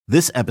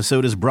This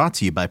episode is brought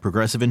to you by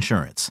Progressive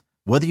Insurance.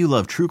 Whether you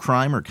love true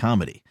crime or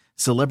comedy,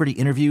 celebrity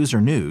interviews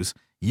or news,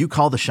 you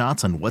call the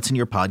shots on what's in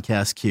your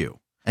podcast queue.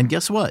 And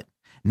guess what?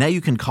 Now you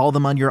can call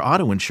them on your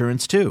auto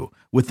insurance too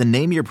with the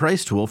Name Your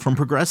Price tool from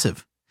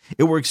Progressive.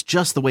 It works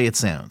just the way it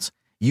sounds.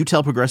 You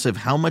tell Progressive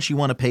how much you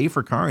want to pay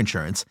for car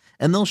insurance,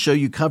 and they'll show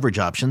you coverage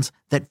options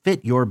that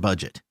fit your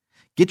budget.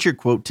 Get your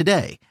quote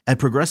today at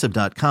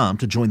Progressive.com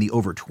to join the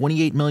over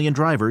 28 million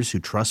drivers who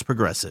trust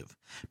Progressive.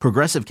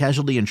 Progressive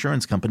Casualty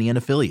Insurance Company and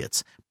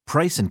Affiliates.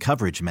 Price and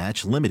coverage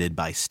match limited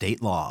by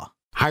state law.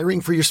 Hiring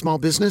for your small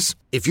business?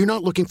 If you're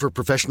not looking for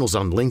professionals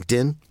on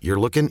LinkedIn, you're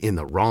looking in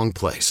the wrong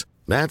place.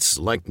 That's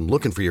like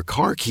looking for your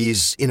car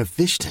keys in a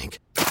fish tank.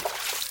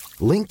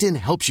 LinkedIn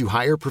helps you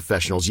hire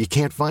professionals you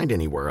can't find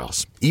anywhere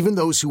else, even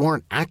those who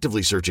aren't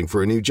actively searching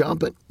for a new job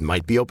but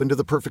might be open to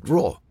the perfect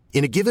role.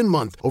 In a given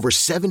month, over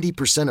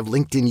 70% of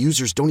LinkedIn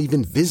users don't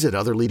even visit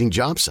other leading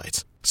job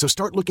sites. So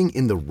start looking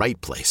in the right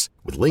place.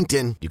 With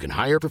LinkedIn, you can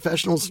hire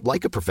professionals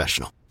like a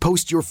professional.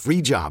 Post your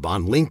free job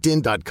on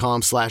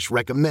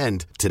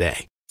linkedin.com/recommend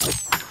today.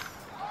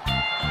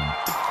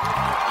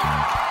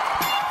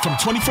 From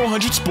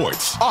 2400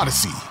 Sports,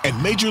 Odyssey,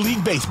 and Major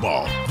League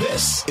Baseball,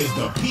 this is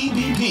the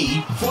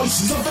PBP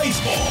Voices of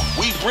Baseball.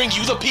 We bring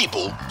you the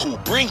people who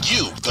bring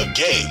you the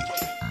game.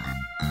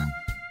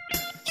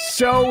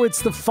 So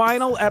it's the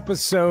final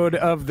episode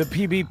of the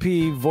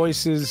PBP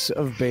Voices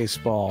of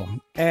Baseball,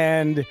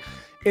 and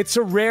it's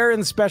a rare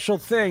and special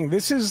thing.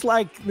 This is the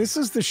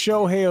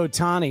Shohei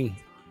Ohtani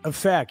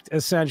effect,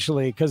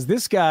 essentially, because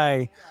this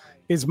guy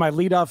is my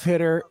leadoff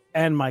hitter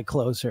and my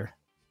closer.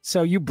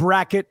 So you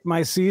bracket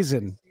my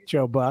season,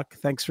 Joe Buck.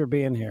 Thanks for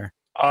being here.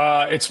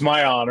 It's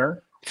my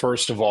honor,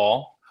 first of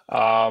all.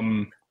 I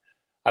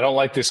don't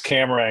like this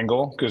camera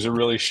angle because it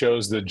really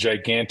shows the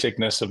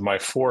giganticness of my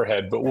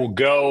forehead, but we'll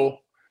go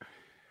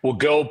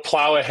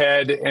plow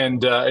ahead and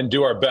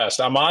do our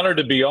best. I'm honored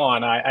to be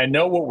on. I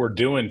know what we're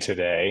doing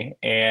today,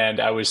 and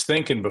I was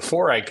thinking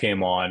before I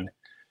came on,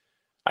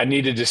 I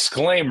need a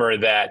disclaimer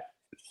that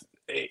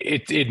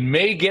it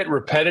may get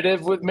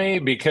repetitive with me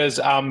because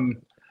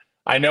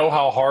I know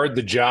how hard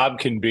the job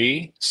can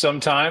be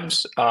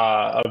sometimes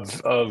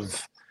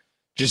of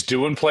just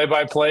doing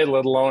play-by-play,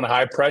 let alone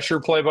high-pressure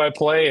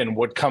play-by-play, and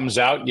what comes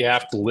out you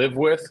have to live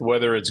with,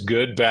 whether it's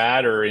good,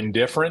 bad, or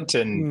indifferent.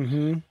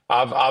 And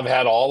I've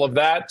had all of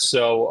that,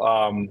 so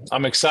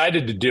I'm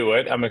excited to do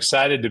it. I'm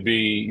excited to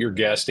be your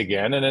guest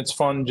again, and it's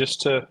fun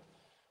just to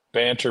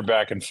banter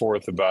back and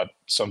forth about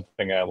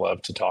something I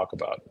love to talk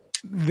about.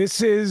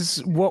 This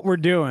is what we're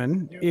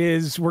doing,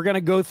 is we're going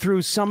to go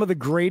through some of the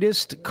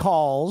greatest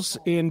calls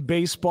in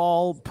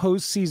baseball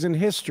postseason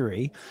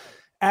history,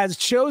 as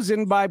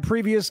chosen by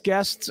previous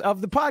guests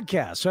of the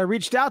podcast. So I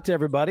reached out to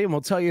everybody, and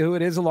we'll tell you who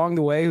it is along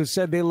the way who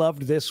said they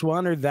loved this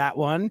one or that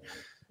one.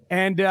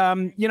 And,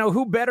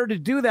 who better to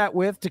do that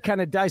with to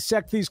kind of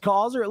dissect these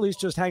calls, or at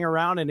least just hang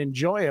around and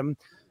enjoy them,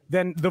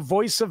 than the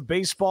voice of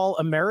baseball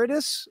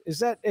emeritus? Is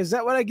that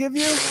what I give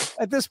you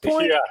at this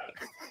point? Yeah.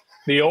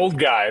 The old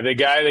guy, the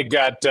guy that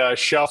got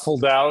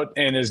shuffled out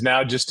and is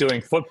now just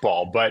doing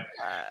football. But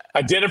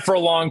I did it for a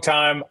long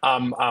time.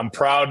 I'm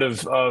proud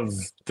of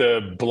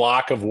the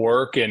block of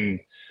work, and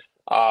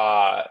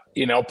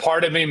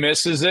part of me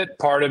misses it.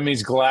 Part of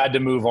me's glad to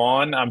move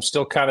on. I'm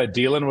still kind of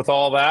dealing with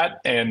all that,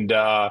 and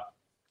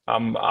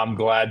I'm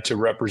glad to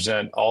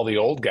represent all the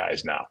old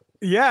guys now.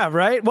 Yeah,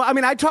 right. Well, I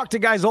mean, I talk to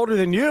guys older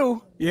than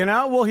you.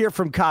 We'll hear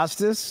from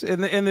Costas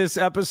in this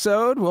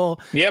episode.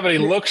 Yeah, but he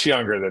looks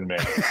younger than me.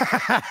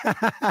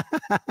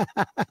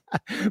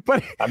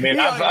 But I mean,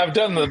 I've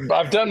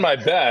done my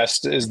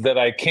best is that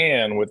I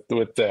can with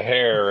the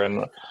hair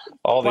and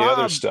all the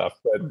other stuff.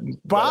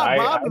 But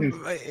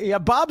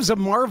Bob's a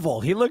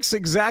marvel. He looks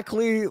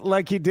exactly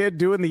like he did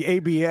doing the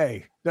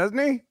ABA, doesn't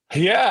he?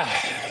 Yeah,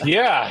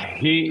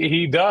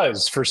 he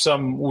does for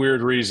some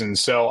weird reason.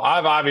 So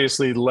I've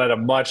obviously led a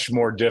much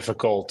more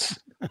difficult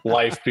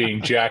life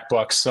being Jack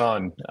Buck's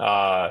son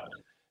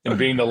and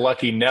being the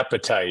lucky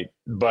nepotite.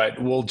 But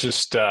we'll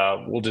just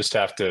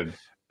have to,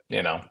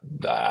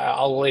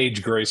 I'll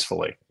age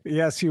gracefully.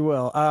 Yes, you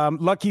will.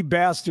 Lucky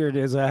Bastard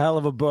is a hell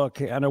of a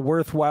book and a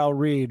worthwhile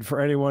read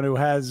for anyone who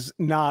has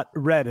not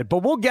read it.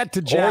 But we'll get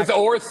to Jack.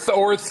 Or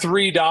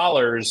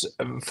 $3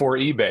 for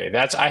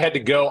eBay. I had to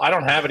go. I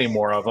don't have any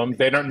more of them.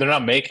 They're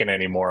not making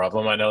any more of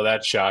them. I know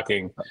that's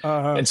shocking.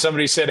 And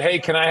somebody said, "Hey,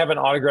 can I have an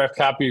autographed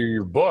copy of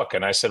your book?"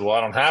 And I said, "Well,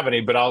 I don't have any,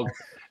 but I'll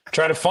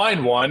try to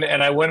find one."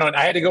 And I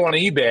had to go on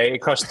eBay. It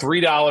cost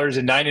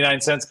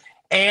 $3.99.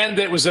 And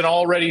it was an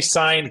already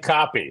signed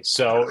copy.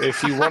 So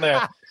if you want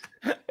to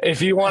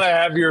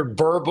have your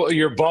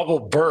bubble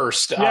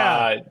burst,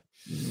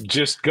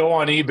 just go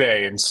on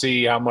eBay and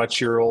see how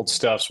much your old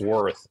stuff's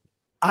worth.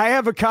 I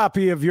have a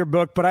copy of your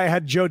book, but I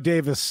had Joe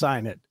Davis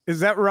sign it.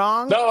 Is that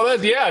wrong? No,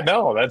 that's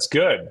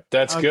good.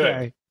 That's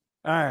good.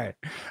 All right.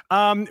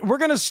 We're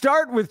going to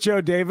start with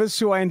Joe Davis,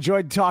 who I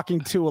enjoyed talking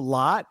to a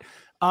lot.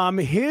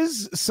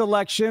 His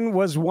selection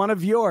was one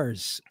of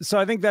yours. So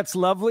I think that's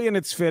lovely, and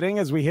it's fitting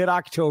as we hit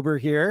October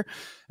here,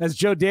 as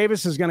Joe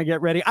Davis is going to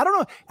get ready. I don't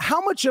know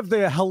how much of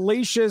the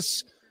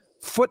hellacious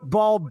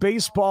football,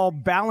 baseball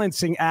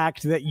balancing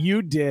act that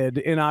you did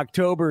in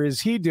October is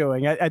he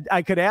doing?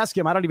 I could ask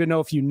him. I don't even know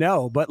if you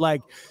know, but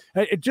like,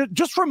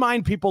 just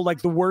remind people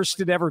like the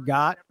worst it ever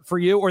got for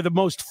you or the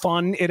most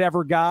fun it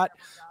ever got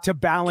to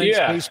balance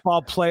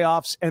baseball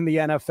playoffs and the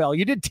NFL.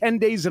 You did 10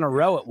 days in a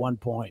row at one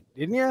point,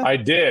 didn't you? I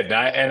did.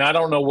 And I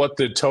don't know what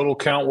the total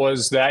count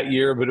was that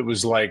year, but it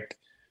was like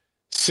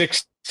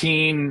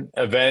 16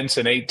 events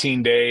in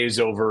 18 days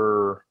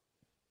over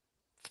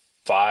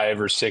 5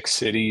 or 6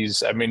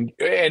 cities. I mean,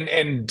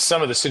 and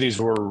some of the cities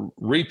were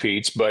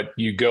repeats, but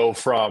you go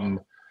from,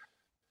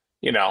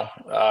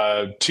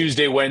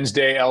 Tuesday,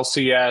 Wednesday,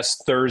 LCS,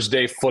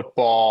 Thursday,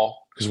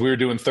 football, because we were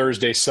doing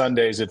Thursday,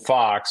 Sundays at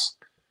Fox,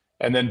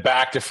 and then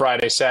back to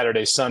Friday,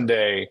 Saturday,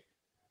 Sunday,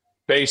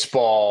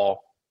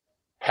 baseball,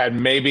 had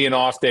maybe an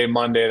off day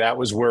Monday. That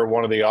was where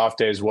one of the off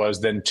days was.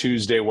 Then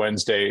Tuesday,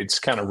 Wednesday, it's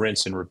kind of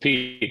rinse and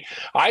repeat.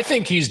 I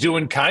think he's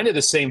doing kind of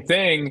the same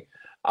thing.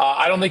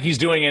 I don't think he's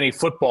doing any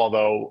football,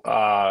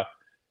 though,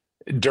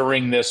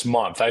 during this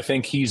month. I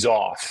think he's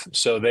off.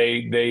 So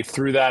they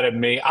threw that at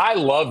me. I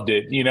loved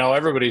it.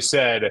 Everybody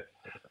said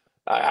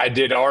I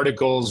did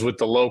articles with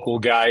the local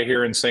guy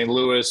here in St.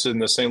 Louis in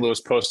the St.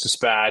 Louis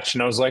Post-Dispatch.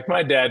 And I was like,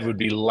 my dad would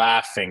be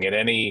laughing at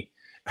any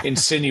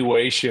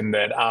insinuation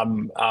that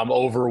I'm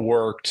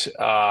overworked,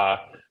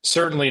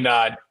 certainly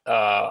not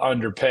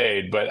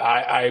underpaid, but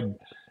I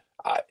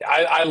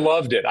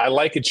loved it. I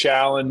like a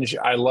challenge.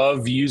 I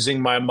love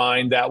using my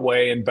mind that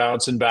way and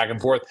bouncing back and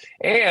forth.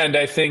 And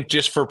I think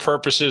just for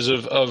purposes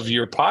of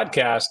your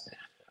podcast,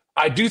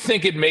 I do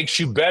think it makes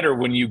you better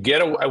when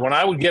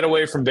I would get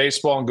away from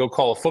baseball and go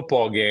call a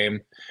football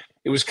game.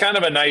 It was kind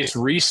of a nice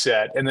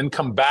reset, and then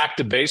come back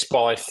to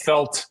baseball. I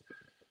felt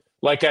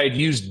like I'd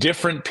used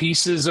different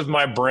pieces of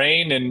my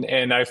brain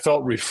and I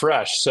felt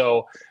refreshed.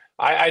 So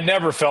I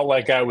never felt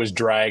like I was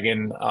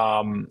dragging.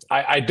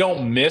 I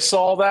don't miss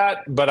all that,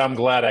 but I'm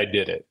glad I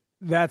did it.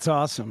 That's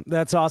awesome.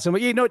 That's awesome.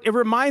 But, it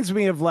reminds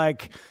me of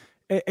like,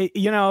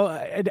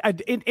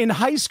 in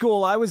high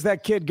school, I was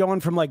that kid going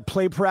from like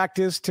play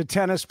practice to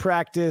tennis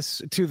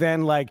practice to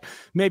then like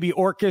maybe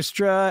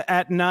orchestra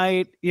at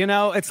night.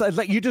 It's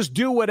like you just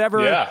do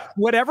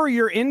whatever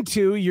you're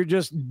into, you're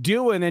just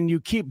doing and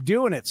you keep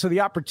doing it. So the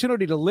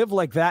opportunity to live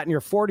like that in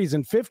your 40s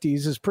and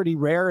 50s is pretty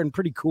rare and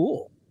pretty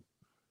cool.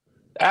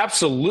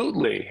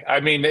 Absolutely.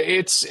 I mean,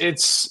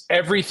 it's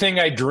everything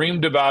I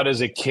dreamed about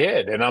as a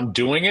kid, and I'm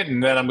doing it,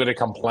 and then I'm going to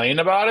complain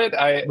about it.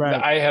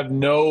 I have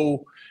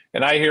no.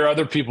 And I hear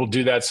other people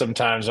do that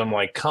sometimes. I'm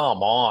like,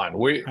 come on.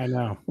 We're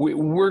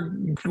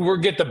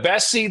get the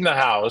best seat in the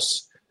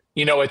house.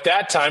 At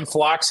that time,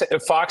 Fox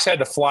had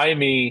to fly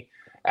me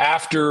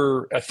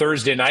after a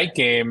Thursday night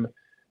game,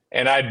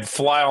 and I'd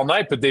fly all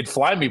night, but they'd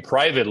fly me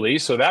privately.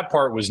 So that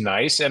part was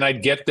nice. And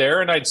I'd get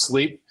there and I'd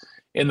sleep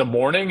in the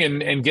morning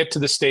and get to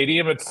the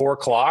stadium at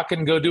 4:00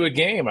 and go do a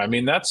game. I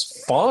mean,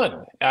 that's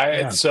fun.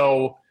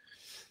 So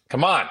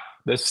come on,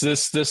 that's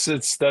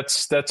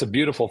a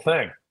beautiful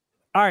thing.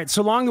 All right.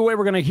 So along the way,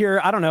 we're going to hear,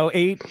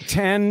 8,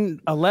 10,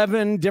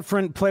 11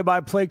 different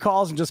play-by-play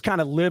calls and just kind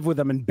of live with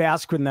them and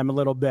bask with them a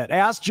little bit. I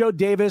asked Joe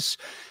Davis,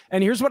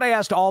 and here's what I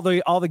asked all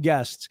the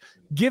guests.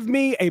 Give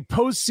me a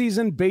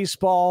postseason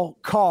baseball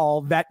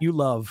call that you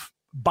love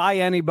by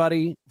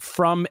anybody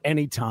from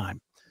any time.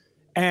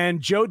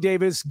 And Joe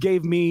Davis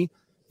gave me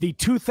the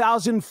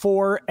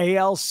 2004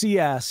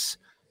 ALCS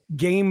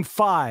Game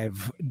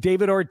 5.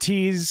 David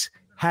Ortiz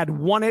had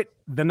won it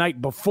the night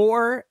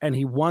before, and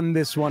he won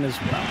this one as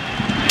well.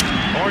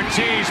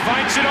 Ortiz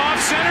fights it off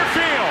center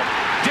field.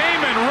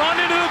 Damon run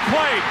into the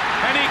plate,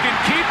 and he can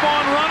keep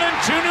on running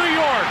to New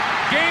York.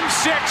 Game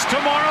 6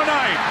 tomorrow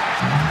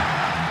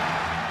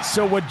night.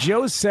 So what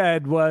Joe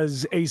said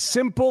was a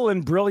simple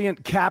and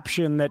brilliant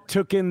caption that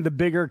took in the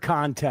bigger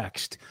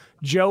context.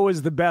 Joe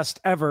is the best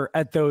ever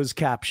at those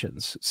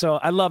captions. So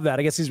I love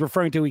that. I guess he's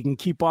referring to he can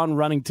keep on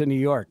running to New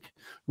York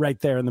right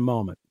there in the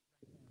moment.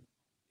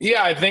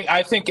 Yeah, I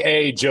think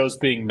Joe's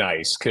being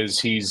nice because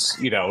he's,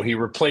 he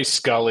replaced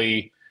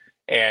Scully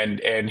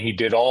and he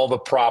did all the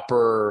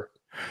proper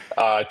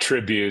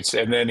tributes,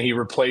 and then he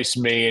replaced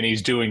me and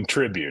he's doing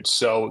tributes.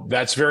 So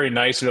that's very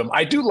nice of him.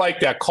 I do like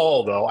that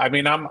call though. I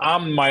mean,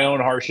 I'm my own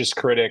harshest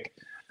critic.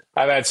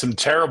 I've had some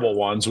terrible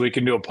ones. We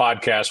can do a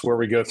podcast where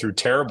we go through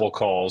terrible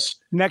calls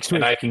next week,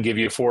 and I can give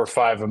you 4 or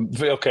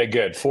 5. Okay,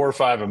 good. 4 or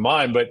 5 of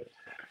mine. But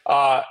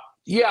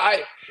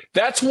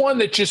that's one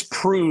that just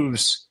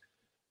proves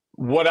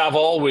what I've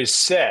always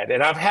said.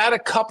 And I've had a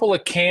couple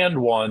of canned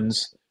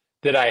ones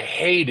that I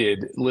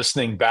hated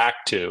listening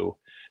back to.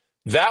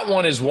 That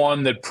one is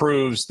one that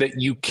proves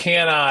that you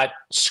cannot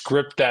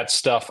script that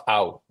stuff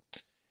out.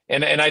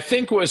 And I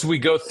think as we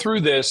go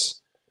through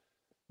this,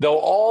 they'll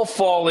all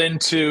fall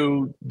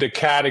into the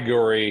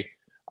category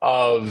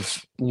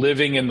of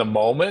living in the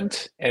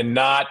moment and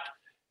not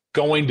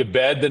going to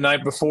bed the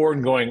night before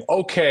and going,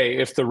 okay,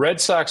 if the Red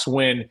Sox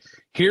win,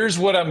 here's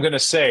what I'm going to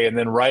say, and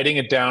then writing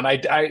it down.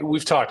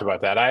 We've talked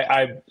about that.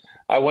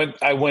 I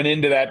went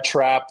into that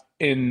trap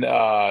in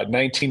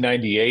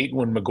 1998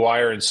 when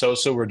McGuire and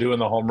Sosa were doing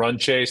the home run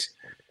chase,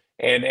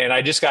 And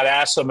I just got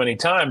asked so many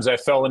times, I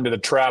fell into the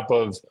trap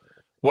of,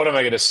 what am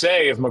I going to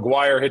say if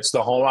McGwire hits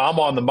the home? I'm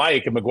on the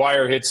mic and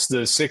McGwire hits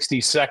the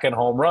 62nd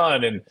home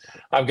run, and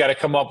I've got to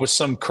come up with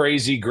some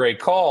crazy great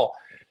call.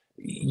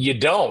 You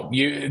don't.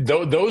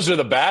 Those are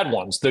the bad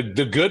ones. The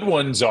good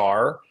ones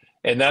are,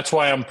 and that's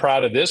why I'm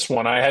proud of this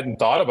one. I hadn't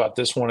thought about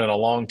this one in a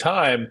long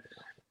time,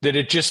 that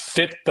it just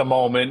fit the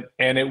moment,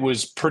 and it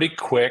was pretty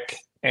quick,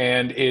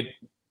 and it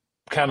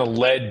kind of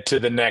led to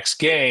the next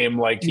game.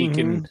 Like, he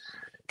can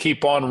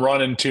keep on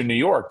running to New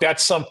York.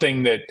 That's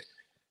something that,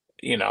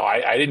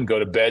 I didn't go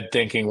to bed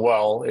thinking,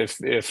 well, if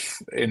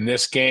in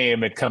this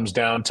game it comes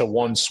down to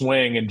one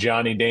swing and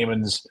Johnny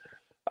Damon's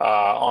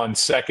on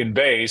second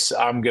base,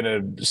 I'm going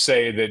to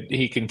say that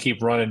he can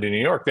keep running to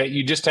New York. That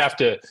you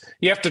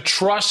have to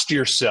trust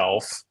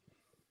yourself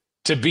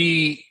to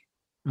be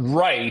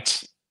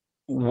right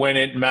when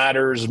it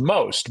matters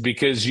most,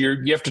 because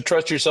you have to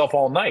trust yourself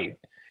all night.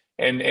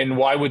 And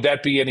why would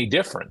that be any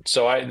different?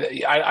 So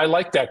I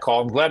like that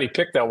call. I'm glad he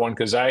picked that one,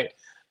 because I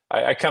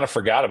kind of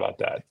forgot about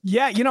that.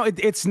 Yeah,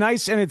 it's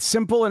nice and it's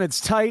simple and it's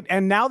tight.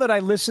 And now that I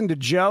listen to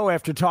Joe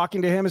after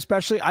talking to him,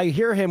 especially, I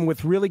hear him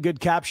with really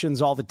good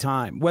captions all the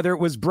time. Whether it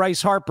was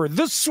Bryce Harper,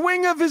 the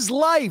swing of his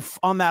life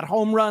on that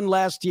home run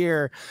last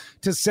year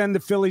to send the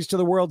Phillies to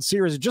the World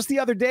Series. Just the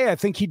other day, I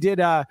think he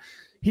did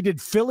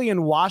Philly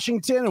and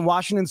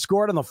Washington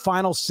scored on the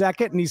final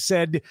second. And he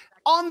said,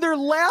 on their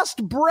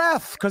last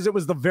breath, because it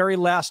was the very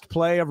last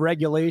play of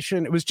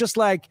regulation. It was just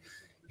like,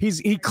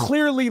 he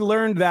clearly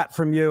learned that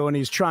from you, and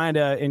he's trying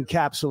to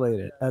encapsulate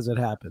it as it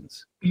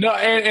happens. No,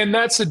 and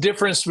that's the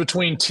difference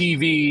between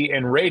TV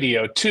and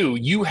radio too.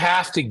 You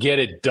have to get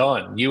it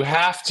done. You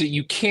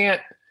can't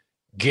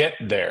get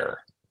there.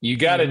 You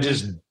got to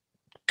just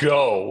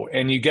go,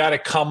 and you got to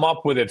come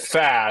up with it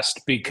fast,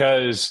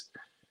 because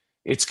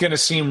it's going to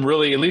seem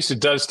really, at least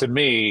it does to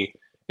me,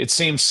 it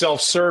seems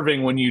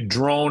self-serving when you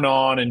drone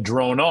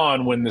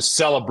on when the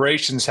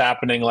celebration's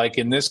happening, like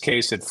in this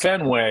case at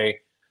Fenway,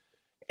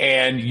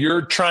 and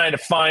you're trying to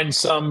find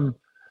some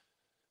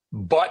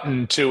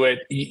button to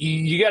it.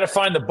 You got to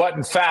find the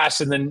button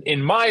fast. And then,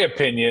 in my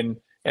opinion,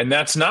 and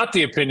that's not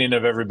the opinion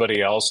of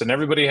everybody else, and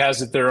everybody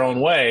has it their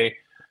own way,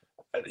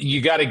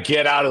 you got to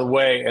get out of the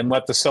way and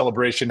let the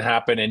celebration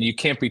happen, and you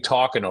can't be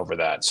talking over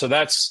that. So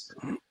that's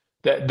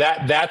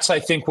I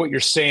think what you're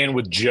saying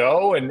with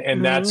Joe,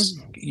 and that's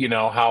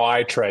how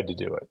I tried to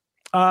do it.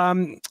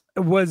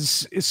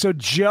 So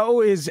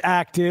Joe is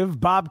active.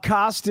 Bob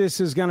Costas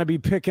is going to be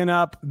picking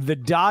up the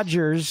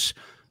Dodgers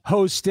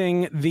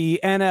hosting the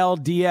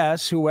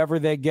NLDS,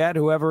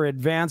 whoever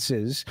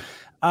advances.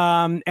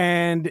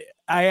 And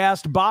I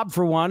asked Bob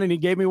for one, and he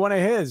gave me one of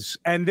his.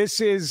 And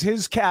this is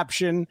his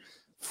caption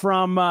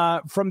from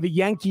the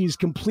Yankees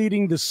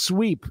completing the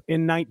sweep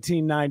in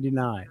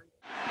 1999.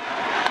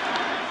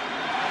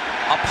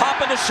 A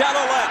pop in the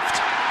shallow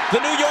left. The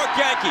New York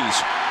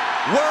Yankees,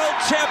 world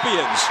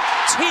champions,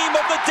 team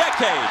of the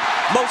decade,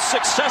 most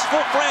successful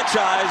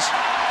franchise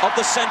of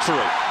the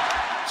century.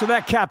 So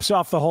that caps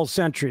off the whole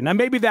century. Now,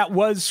 maybe that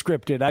was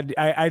scripted.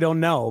 I don't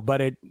know,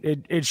 but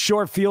it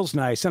sure feels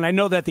nice. And I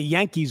know that the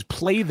Yankees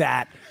play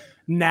that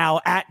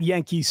now at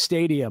Yankee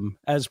Stadium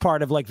as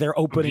part of like their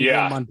opening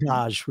game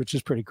montage, which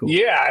is pretty cool.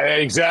 Yeah,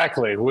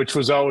 exactly. Which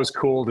was always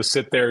cool to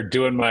sit there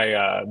doing my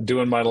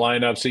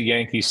lineups at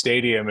Yankee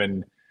Stadium.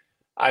 And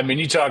I mean,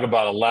 you talk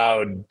about a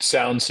loud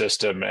sound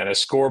system and a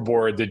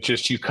scoreboard that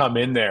just, you come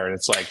in there and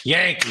it's like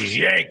Yankees.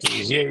 Yeah,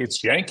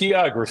 it's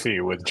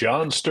Yankeeography with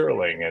John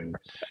Sterling. And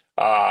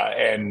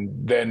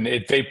then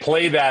they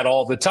play that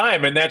all the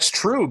time. And that's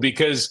true,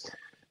 because,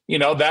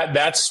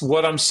 that's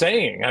what I'm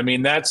saying. I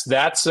mean,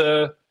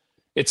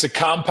 it's a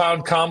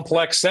compound,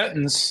 complex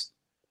sentence,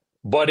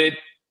 but it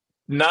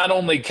not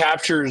only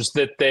captures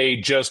that they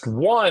just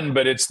won,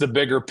 but it's the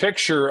bigger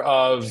picture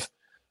of,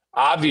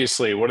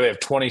 obviously, what do they have,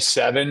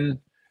 27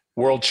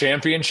 world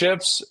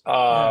championships?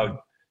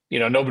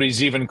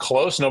 Nobody's even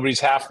close. Nobody's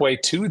halfway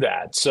to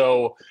that.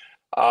 So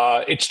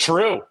it's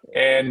true.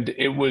 And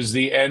it was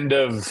the end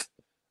of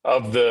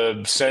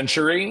the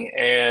century,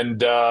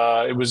 and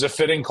it was a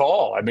fitting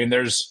call. I mean,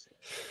 there's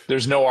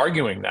no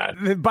arguing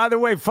that. By the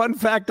way, fun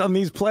fact on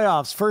these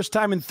playoffs, first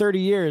time in 30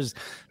 years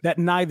that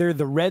neither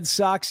the Red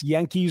Sox,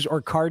 Yankees,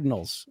 or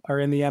Cardinals are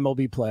in the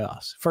MLB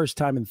playoffs. First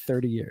time in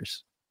 30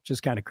 years.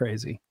 Just kind of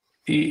crazy.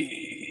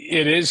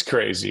 It is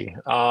crazy.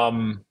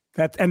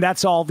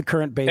 That's all the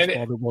current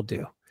baseball that we'll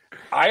do.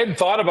 I hadn't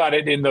thought about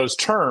it in those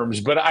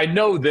terms, but I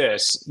know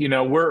this.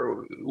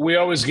 We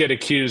always get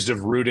accused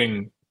of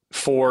rooting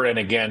for and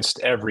against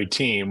every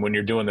team when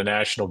you're doing the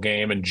national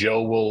game, and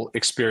Joe will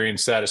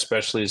experience that,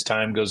 especially as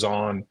time goes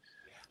on.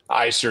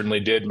 I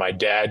certainly did. My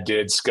dad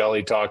did.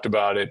 Scully talked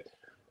about it.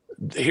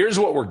 Here's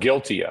what we're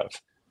guilty of.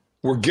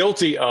 We're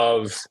guilty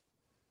of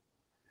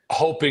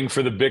hoping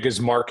for the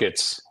biggest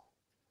markets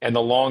and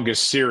the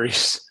longest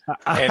series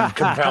and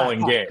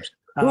compelling games.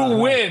 Who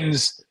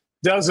wins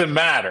doesn't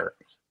matter.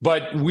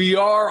 But we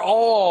are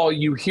all,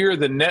 you hear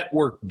the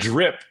network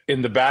drip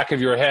in the back of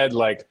your head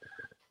like,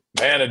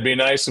 man, it'd be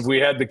nice if we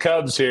had the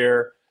Cubs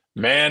here.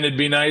 Man, it'd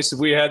be nice if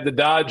we had the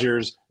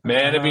Dodgers.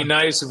 Man, it'd be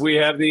nice if we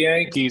have the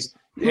Yankees.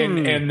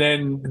 And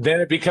then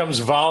it becomes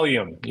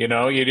volume. You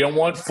don't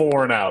want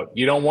 4 and out.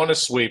 You don't want to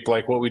sweep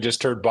like what we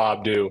just heard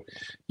Bob do.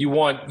 You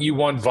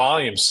want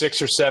volume,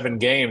 6 or 7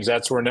 games.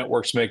 That's where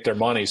networks make their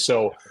money.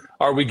 So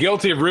are we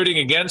guilty of rooting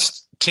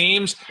against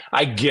teams?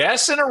 I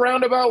guess in a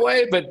roundabout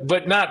way,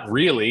 but not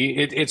really.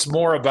 It's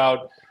more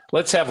about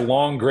let's have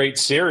long, great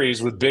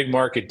series with big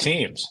market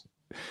teams.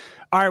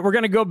 All right, we're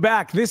going to go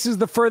back. This is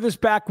the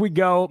furthest back we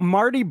go.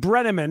 Marty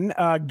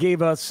Brenneman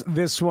gave us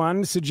this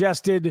one,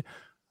 suggested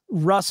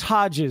Russ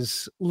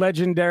Hodges,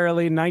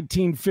 legendarily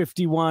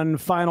 1951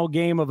 final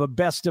game of a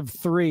best of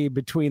 3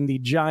 between the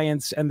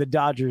Giants and the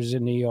Dodgers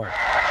in New York.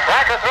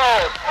 Backer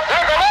throws.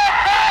 There's a long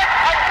back.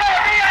 It's going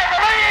to be, I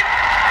believe.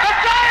 The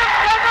Giants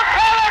win the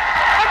pennant.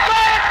 The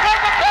Giants win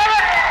the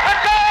pennant. The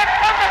Giants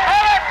win the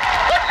pennant.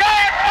 The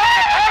Giants win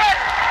the pennant.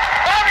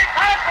 Bobby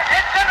Thompson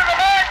hits into the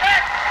lower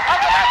deck of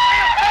the left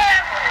field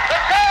stand. The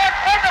Giants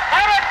win the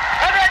pennant,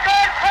 and they're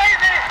going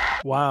crazy.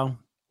 Wow.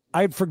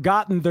 I had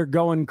forgotten they're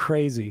going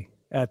crazy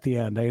at the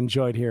end. I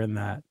enjoyed hearing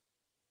that.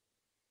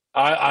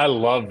 I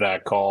love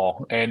that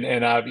call. And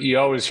you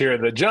always hear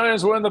the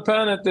Giants win the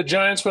pennant, the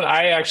Giants win.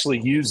 I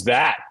actually use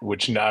that,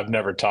 which I've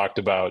never talked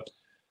about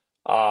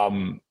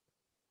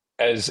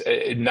as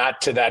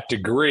not to that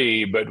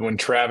degree, but when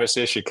Travis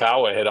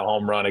Ishikawa hit a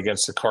home run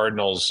against the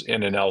Cardinals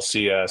in an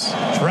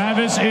LCS.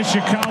 Travis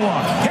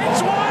Ishikawa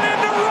hits one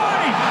into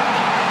right.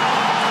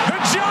 The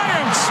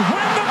Giants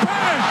win the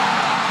pennant.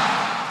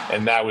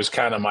 And that was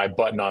kind of my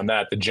button on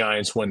that. The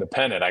Giants win the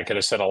pennant. I could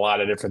have said a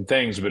lot of different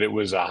things, but it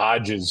was a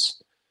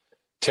Hodges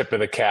tip of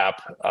the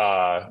cap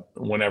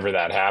whenever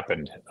that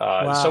happened.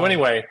 Wow. So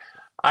anyway,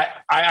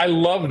 I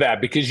love that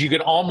because you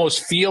could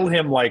almost feel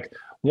him like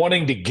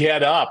wanting to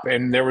get up,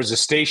 and there was a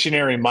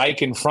stationary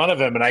mic in front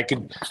of him, and I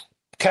could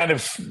kind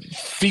of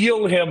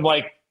feel him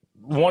like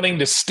wanting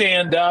to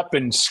stand up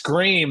and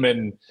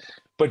scream,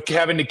 but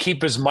having to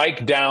keep his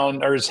mic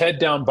down or his head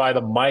down by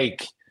the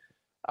mic.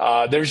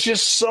 There's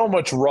just so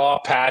much raw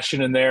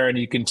passion in there, and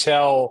you can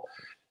tell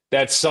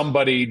that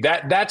somebody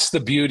that's the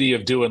beauty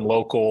of doing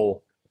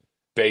local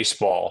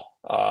baseball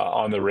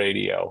on the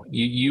radio.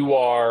 You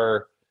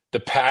are the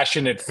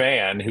passionate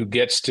fan who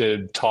gets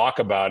to talk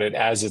about it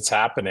as it's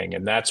happening,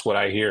 and that's what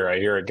I hear. I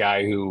hear a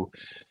guy who,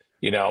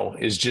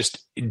 is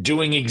just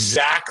doing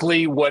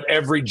exactly what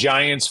every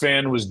Giants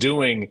fan was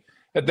doing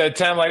at that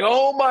time. Like,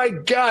 oh my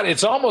God,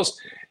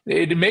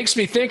 it makes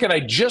me think, and I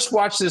just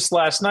watched this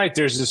last night.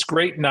 There's this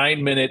great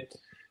 9-minute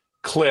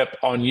clip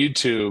on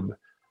YouTube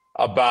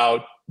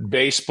about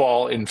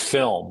baseball in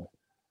film.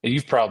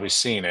 You've probably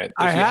seen it.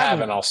 If you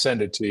haven't, I'll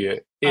send it to you.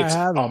 It's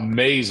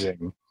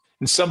amazing.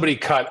 And somebody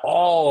cut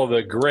all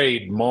the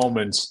great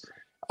moments,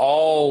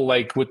 all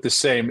like with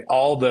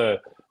all the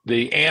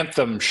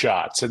anthem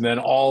shots, and then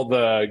all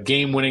the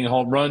game-winning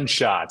home run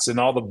shots, and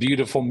all the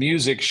beautiful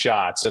music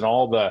shots, and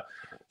all the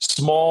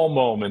small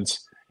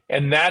moments.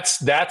 And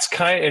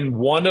and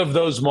one of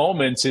those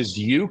moments is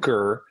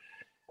Euchre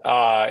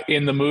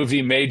in the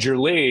movie Major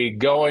League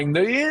going,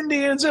 the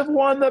Indians have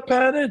won the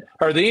pennant,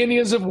 or the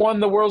Indians have won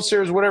the World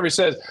Series, whatever he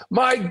says.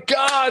 My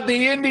God,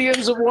 the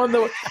Indians have won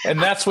and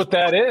that's what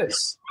that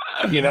is.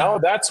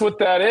 That's what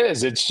that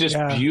is. It's just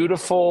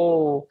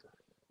beautiful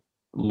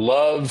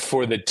love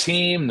for the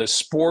team, the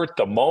sport,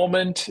 the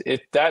moment.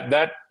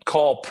 That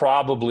call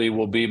probably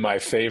will be my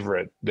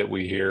favorite that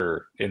we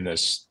hear in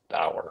this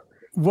hour.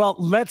 Well,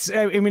 it's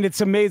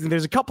amazing.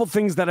 There's a couple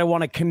things that I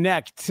want to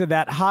connect to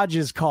that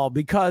Hodges call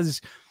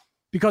because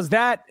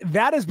that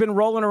has been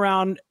rolling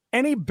around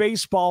any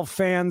baseball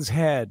fan's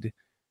head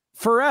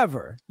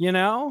forever,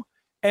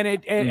 and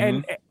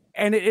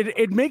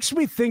it makes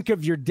me think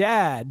of your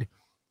dad,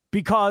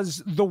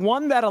 because the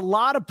one that a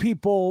lot of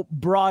people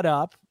brought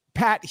up,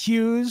 Pat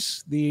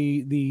Hughes,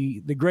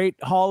 the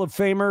great Hall of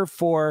Famer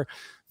for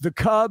the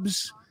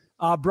Cubs,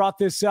 brought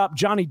this up.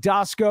 Johnny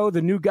Dasco,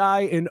 the new guy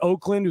in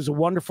Oakland, who's a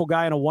wonderful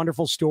guy and a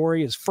wonderful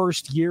story. His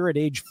first year at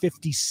age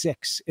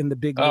 56 in the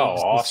big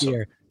leagues this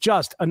year.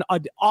 Just an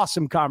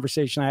awesome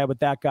conversation I had with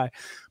that guy.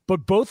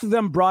 But both of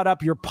them brought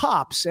up your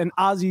pops and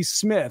Ozzie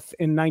Smith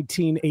in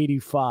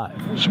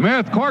 1985.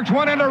 Smith corks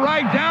one into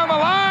right down the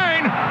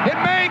line. It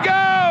may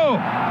go.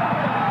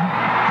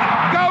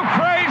 Go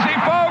crazy,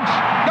 folks.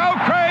 Go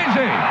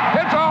crazy.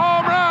 It's a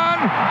home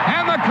run,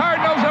 and the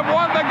Cardinals have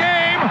won the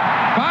game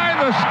by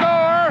the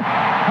score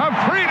of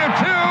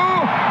 3-2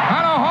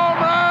 on a home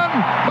run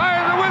by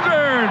the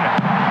Wizard.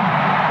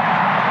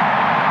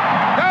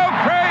 Go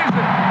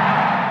crazy.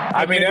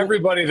 I mean,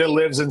 everybody that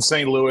lives in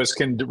St. Louis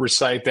can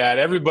recite that.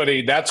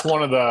 Everybody, that's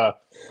one of the,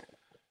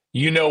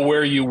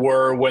 where you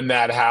were when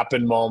that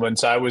happened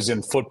moments. I was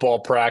in football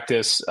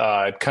practice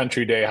at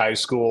Country Day High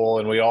School,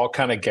 and we all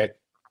kind of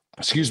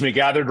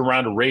gathered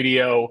around a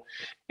radio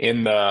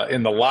in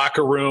the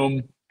locker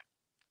room.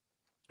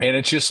 And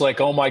it's just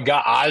like, oh my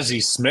God, Ozzie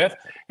Smith.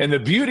 And the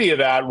beauty of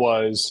that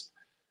was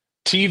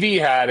TV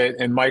had it,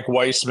 and Mike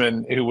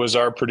Weissman, who was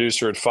our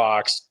producer at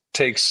Fox,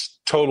 takes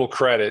total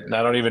credit. And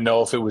I don't even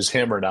know if it was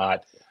him or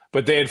not,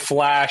 but they had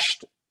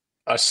flashed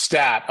a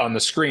stat on the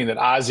screen that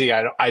Ozzie,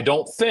 I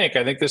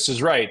think this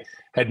is right,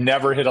 had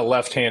never hit a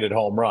left-handed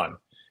home run.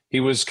 He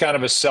was kind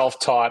of a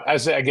self-taught,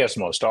 as I guess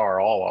most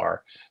all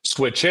are,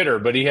 switch hitter,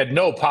 but he had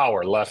no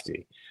power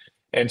lefty.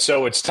 And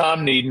so it's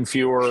Tom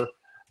Niedenfuer,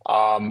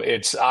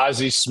 it's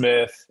Ozzie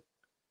Smith,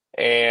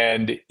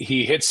 and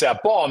he hits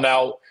that ball.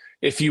 Now,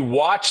 if you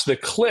watch the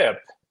clip,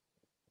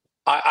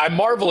 I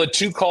marvel at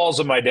two calls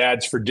of my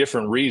dad's for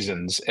different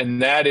reasons,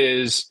 and that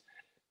is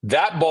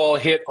that ball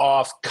hit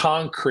off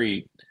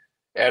concrete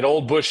at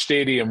Old Busch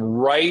Stadium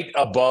right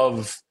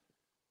above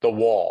the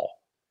wall.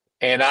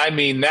 And I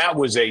mean, that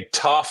was a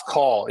tough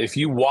call. If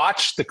you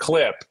watch the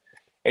clip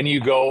and you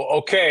go,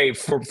 okay,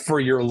 for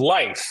your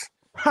life,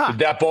 did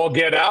that ball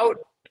get out?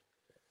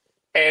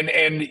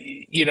 And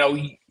you know,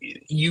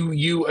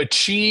 you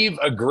achieve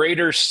a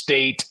greater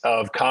state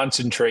of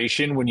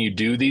concentration when you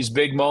do these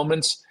big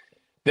moments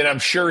than I'm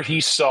sure he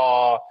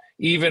saw,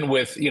 even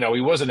with, you know,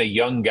 he wasn't a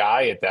young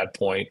guy at that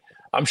point.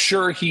 I'm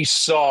sure he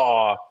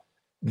saw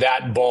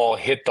that ball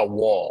hit the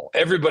wall.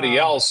 Everybody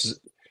else,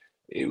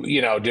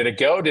 you know, did it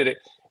go? Did it?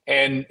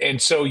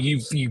 And so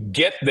you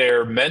get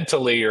there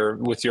mentally or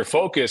with your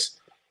focus.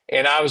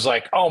 And I was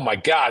like, oh my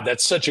God,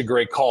 that's such a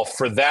great call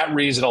for that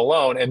reason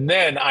alone. And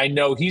then I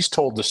know he's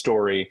told the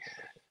story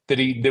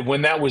that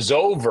when that was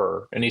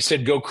over and he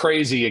said, go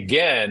crazy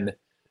again,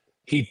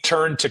 he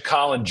turned to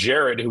Colin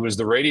Jarrett, who was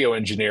the radio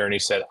engineer, and he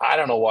said, I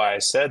don't know why I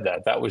said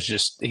that. That was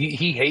just,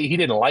 he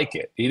didn't like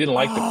it. He didn't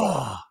like the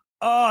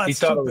call. He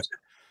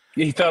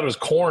thought it was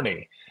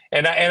corny.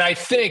 And I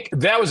think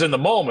that was in the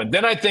moment.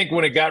 Then I think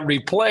when it got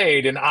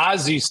replayed and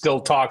Ozzie still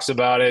talks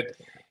about it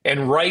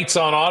and writes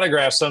on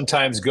autographs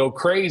sometimes go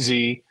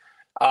crazy,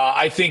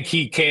 I think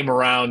he came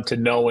around to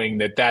knowing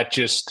that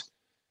just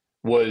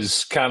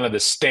was kind of the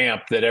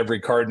stamp that every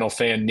Cardinal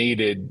fan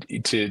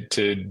needed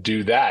to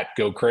do that,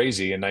 go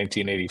crazy in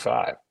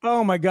 1985.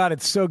 Oh my God,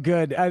 it's so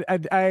good.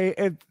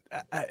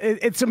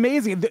 It's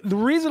amazing. The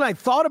reason I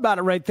thought about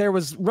it right there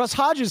was Russ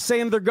Hodges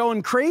saying they're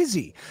going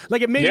crazy.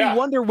 Like, it made me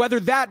wonder whether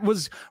that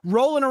was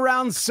rolling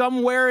around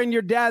somewhere in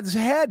your dad's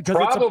head.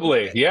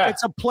 Probably,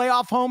 it's a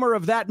playoff homer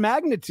of that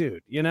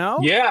magnitude, you know?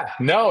 Yeah,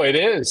 no, it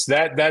is.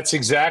 That's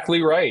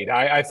exactly right.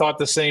 I thought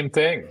the same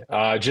thing.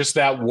 Just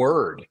that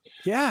word.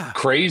 Yeah.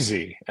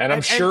 Crazy. And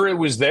I'm sure it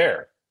was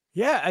there.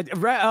 Yeah.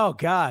 Oh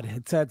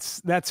God.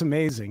 That's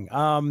amazing.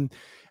 When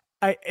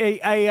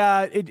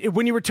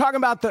you were talking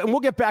about and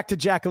we'll get back to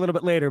Jack a little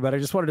bit later, but I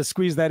just wanted to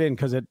squeeze that in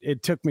because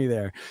it took me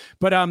there.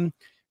 But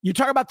you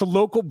talk about the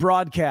local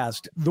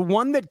broadcast, the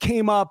one that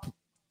came up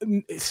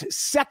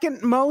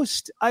second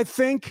most, I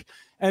think.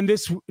 And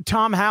this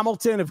Tom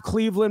Hamilton of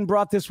Cleveland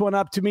brought this one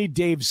up to me.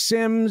 Dave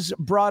Sims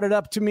brought it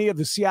up to me of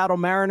the Seattle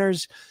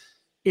Mariners.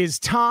 Is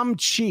Tom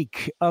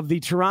Cheek of the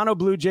Toronto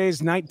Blue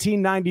Jays,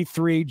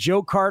 1993.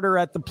 Joe Carter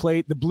at the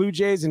plate. The Blue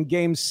Jays in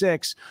Game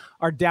 6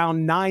 are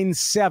down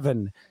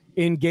 9-7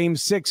 in Game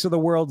 6 of the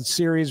World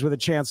Series with a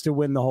chance to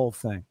win the whole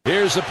thing.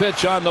 Here's the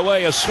pitch on the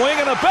way. A swing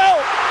and a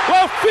belt.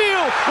 Left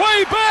field.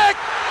 Way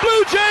back.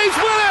 Blue Jays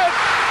win it.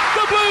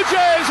 The Blue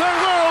Jays are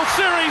World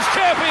Series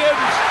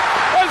champions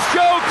as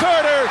Joe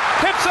Carter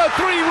hits a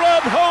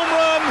 3-run home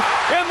run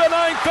in the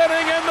 9th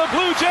inning, and the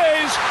Blue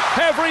Jays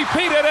have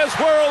repeated as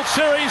World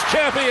Series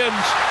champions.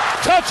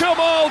 Touch them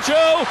all,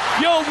 Joe.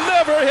 You'll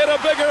never hit a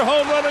bigger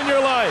home run in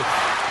your life.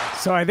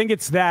 So I think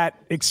it's that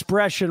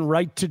expression,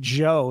 right to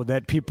Joe,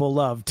 that people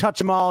love. Touch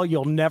them all.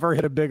 You'll never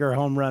hit a bigger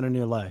home run in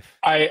your life.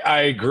 I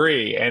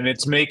agree. And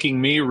it's making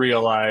me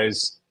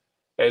realize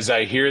as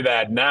I hear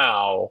that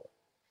now,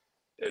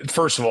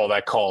 first of all,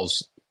 that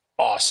call's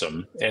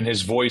awesome. And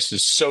his voice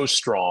is so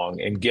strong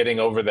and getting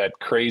over that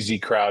crazy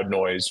crowd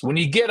noise. When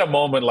you get a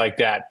moment like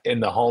that in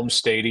the home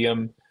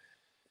stadium,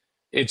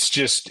 it's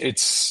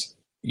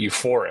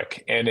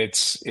euphoric, and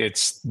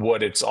it's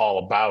what it's all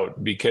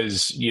about,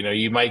 because, you know,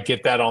 you might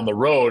get that on the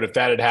road. If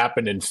that had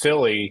happened in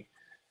Philly,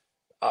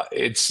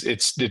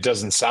 it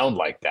doesn't sound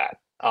like that.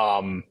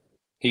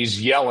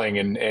 He's yelling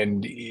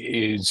and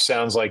it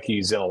sounds like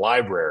he's in a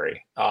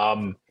library.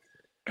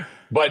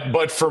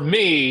 But for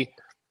me,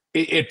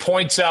 it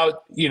points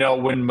out, you know,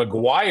 when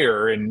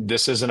McGuire, and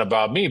this isn't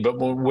about me, but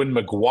when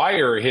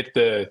McGuire hit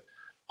the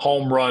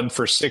home run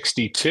for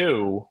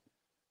 62,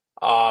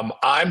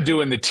 I'm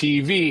doing the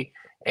TV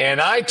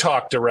and I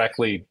talked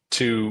directly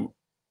to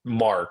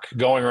Mark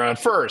going around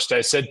first.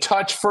 I said,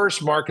 touch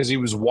first, Mark, because he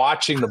was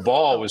watching the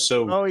ball. It was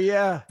so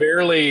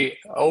barely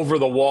over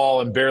the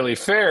wall and barely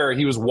fair.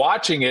 He was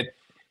watching it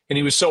and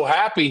he was so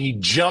happy he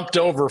jumped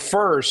over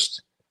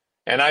first.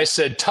 And I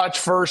said, touch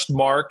first,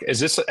 Mark,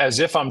 as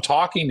if I'm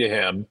talking to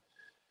him.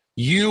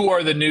 You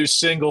are the new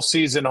single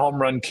season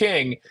home run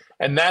king.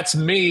 And that's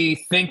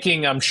me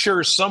thinking, I'm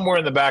sure somewhere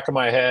in the back of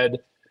my head,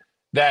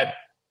 that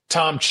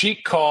Tom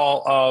Cheek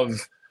call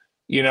of,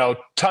 you know,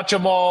 touch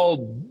them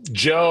all,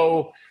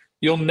 Joe,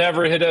 you'll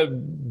never hit a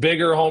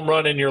bigger home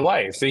run in your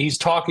life. He's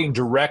talking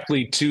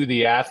directly to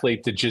the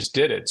athlete that just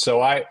did it.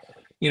 So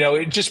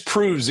it just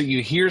proves that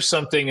you hear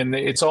something and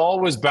it's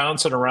always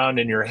bouncing around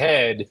in your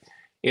head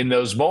in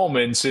those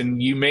moments,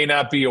 and you may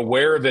not be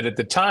aware of it at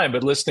the time,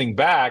 but listening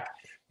back,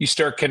 you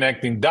start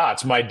connecting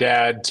dots. My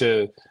dad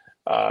to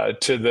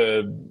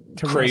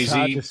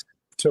crazy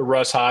to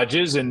Russ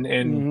Hodges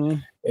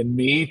and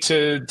me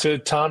to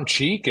Tom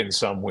Cheek in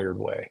some weird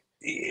way.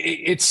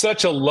 It's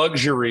such a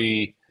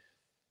luxury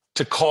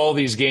to call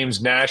these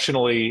games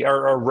nationally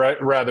or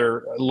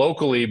rather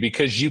locally,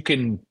 because you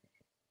can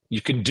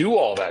do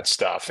all that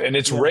stuff, and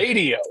it's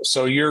radio.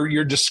 So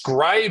you're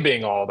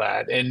describing all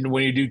that. And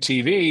when you do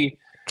TV,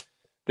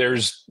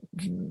 there's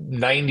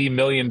 $90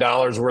 million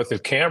worth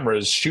of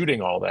cameras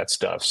shooting all that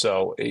stuff.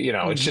 So,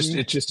 it's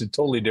just a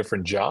totally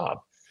different job.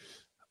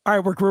 All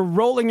right, we're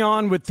rolling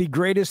on with the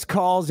greatest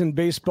calls in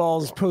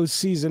baseball's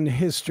postseason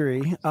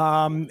history.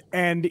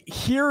 And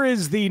here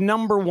is the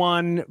number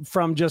one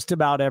from just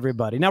about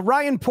everybody. Now,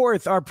 Ryan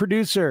Porth, our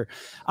producer,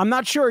 I'm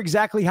not sure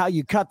exactly how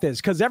you cut this,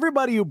 because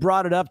everybody who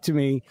brought it up to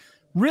me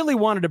really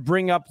wanted to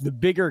bring up the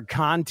bigger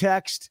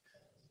context.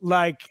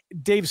 Like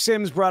Dave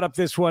Sims brought up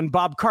this one,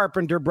 Bob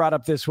Carpenter brought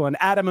up this one,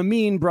 Adam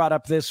Amin brought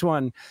up this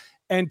one,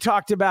 and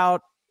talked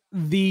about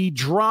the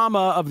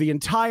drama of the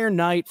entire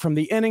night from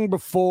the inning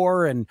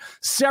before and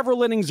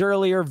several innings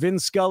earlier. Vin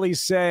Scully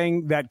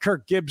saying that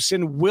Kirk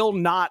Gibson will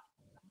not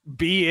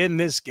be in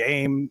this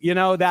game,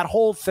 that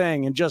whole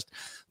thing, and just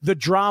the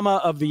drama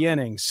of the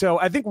inning. So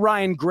I think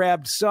Ryan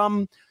grabbed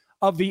some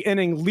of the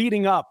inning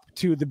leading up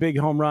to the big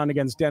home run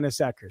against Dennis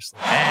Eckersley.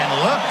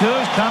 And look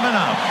who's coming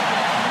up.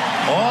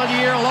 All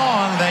year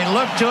long, they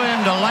look to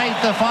him to light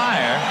the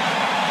fire,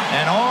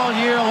 and all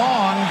year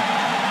long,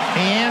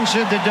 he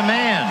answered the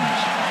demands,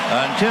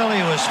 until he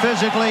was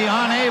physically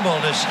unable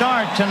to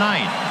start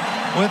tonight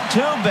with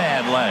two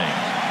bad legs,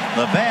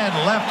 the bad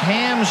left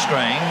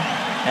hamstring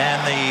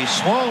and the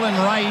swollen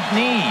right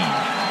knee.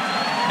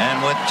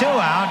 And with two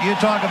out, you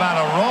talk about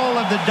a roll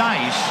of the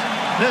dice.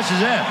 This is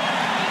it.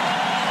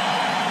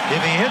 If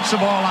he hits the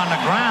ball on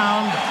the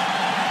ground,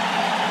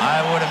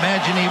 I would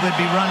imagine he would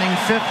be running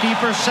 50%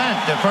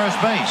 to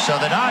first base. So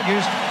the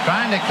Dodgers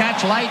trying to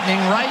catch lightning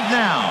right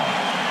now.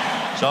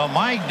 So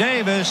Mike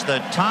Davis, the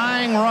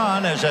tying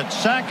run, is at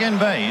second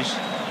base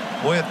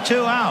with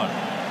two out.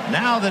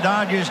 Now the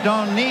Dodgers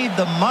don't need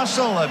the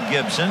muscle of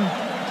Gibson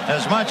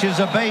as much as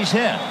a base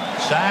hit.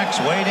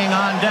 Sachs waiting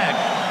on deck,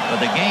 but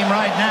the game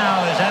right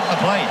now is at the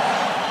plate.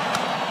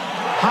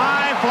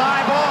 High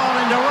fly ball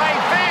into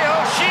right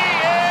field. She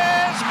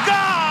is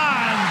gone!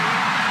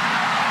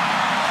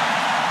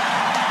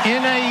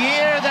 In a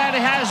year that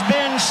has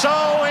been so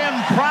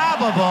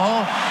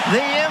improbable,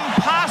 the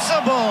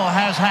impossible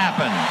has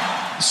happened.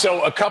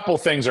 So a couple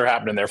things are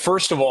happening there.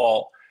 First of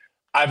all,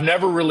 I've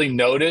never really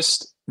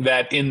noticed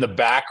that in the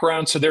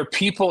background. So there are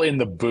people in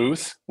the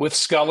booth with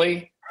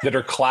Scully that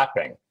are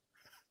clapping.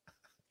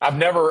 I've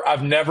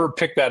never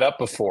picked that up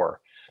before.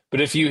 But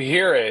if you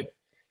hear it,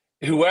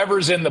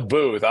 whoever's in the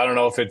booth, I don't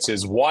know if it's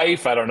his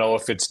wife, I don't know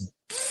if it's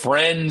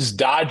friends,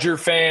 Dodger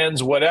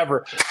fans,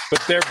 whatever,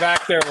 but they're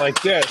back there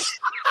like this,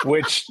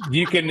 which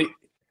you can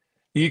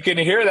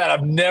hear that.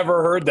 I've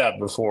never heard that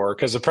before,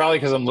 because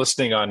I'm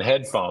listening on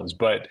headphones,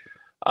 but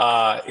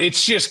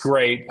it's just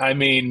great. I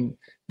mean,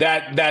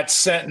 that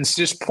sentence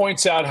just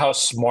points out how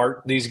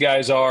smart these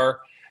guys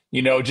are.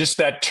 Just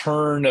that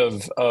turn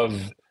of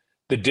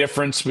the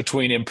difference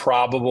between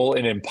improbable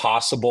and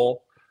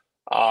impossible.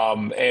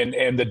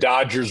 And the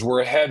Dodgers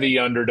were heavy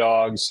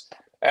underdogs.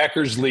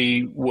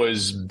 Eckersley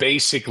was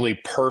basically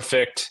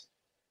perfect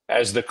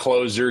as the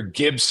closer.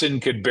 Gibson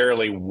could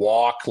barely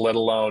walk, let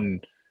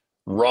alone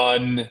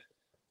run.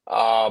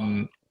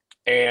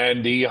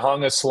 And he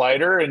hung a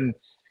slider, and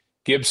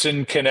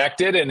Gibson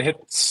connected and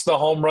hits the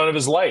home run of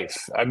his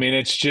life. I mean,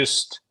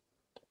 it's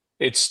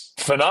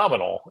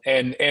phenomenal.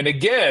 And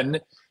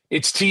again,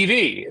 it's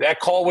TV. That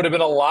call would have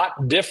been a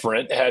lot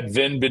different had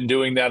Vin been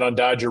doing that on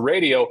Dodger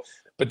radio,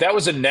 but that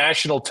was a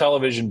national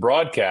television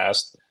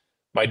broadcast.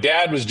 My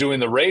dad was doing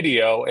the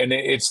radio, and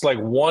it's like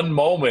one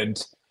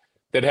moment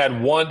that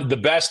had the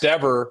best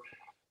ever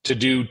to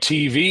do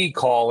TV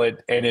call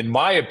it, and in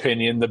my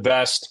opinion, the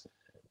best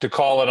to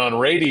call it on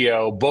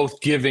radio,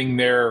 both giving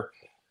their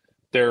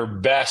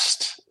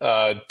best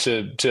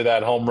to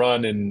that home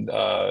run in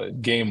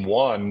Game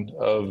 1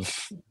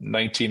 of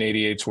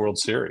 1988's World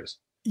Series.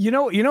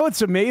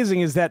 What's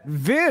amazing is that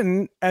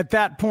Vin at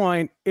that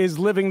point is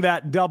living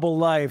that double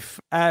life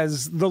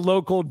as the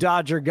local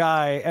Dodger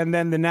guy and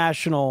then the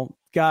national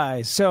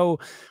guy. So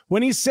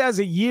when he says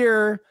a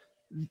year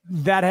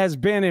that has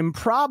been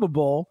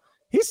improbable,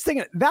 he's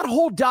thinking that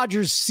whole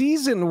Dodgers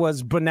season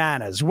was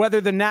bananas, whether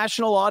the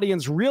national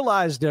audience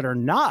realized it or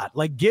not.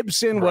 Like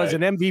Gibson was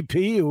an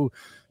MVP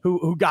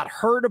who got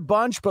hurt a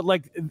bunch, but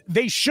like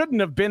they shouldn't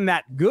have been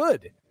that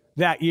good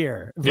that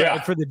year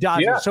for the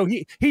Dodgers. Yeah. So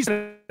he's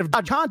in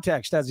a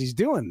context as he's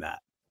doing that.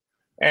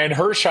 And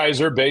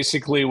Hershiser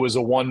basically was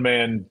a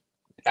one-man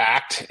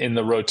act in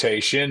the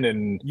rotation.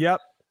 And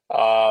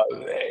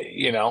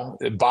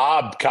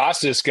Bob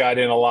Costas got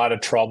in a lot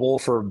of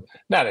trouble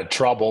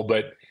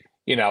but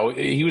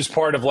he was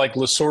part of like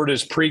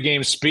Lasorda's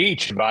pregame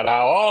speech about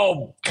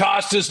how,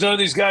 Costas, none of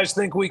these guys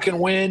think we can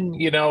win,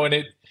 and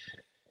it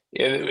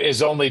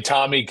is only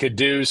Tommy could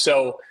do.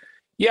 So,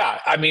 Yeah,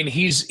 I mean,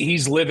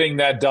 he's living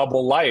that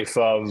double life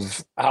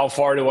of how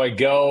far do I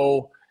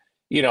go?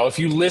 You know, if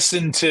you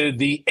listen to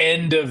the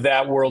end of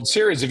that World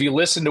Series, if you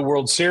listen to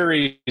World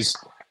Series,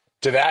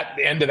 to that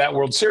end of that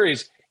World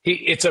Series,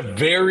 it's a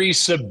very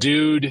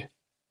subdued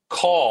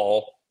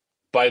call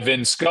by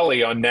Vin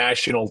Scully on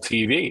national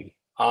TV.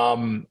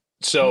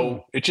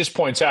 So it just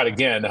points out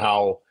again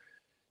how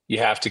you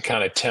have to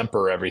kind of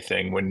temper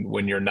everything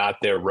when you're not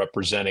there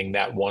representing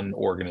that one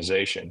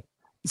organization.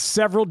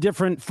 Several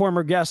different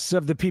former guests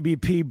of the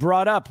PBP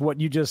brought up what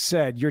you just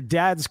said, your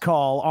dad's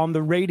call on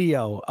the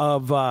radio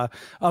of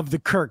the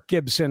Kirk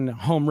Gibson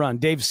home run.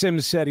 Dave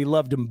Sims said he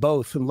loved them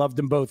both and loved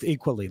them both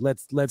equally.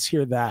 Let's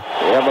hear that.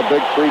 We have a big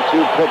 3-2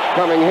 pitch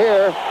coming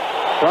here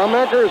from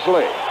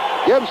Eckersley.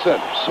 Gibson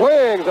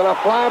swings and a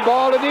fly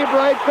ball to deep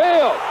right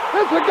field.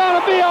 This is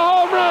going to be a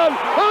home run.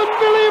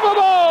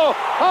 Unbelievable!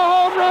 A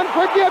home run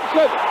for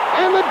Gibson.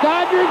 And the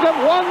Dodgers have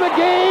won the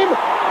game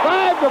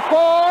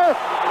 5-4.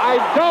 I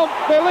don't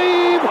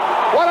believe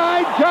what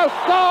I just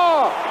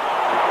saw.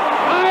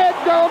 I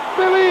don't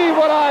believe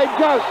what I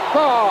just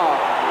saw.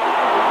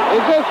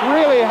 Is this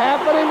really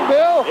happening,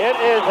 Bill? It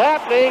is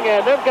happening,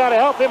 and they've got to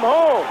help him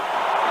home.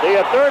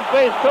 The third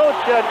base coach,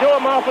 Joe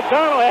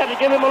Amalfitano, had to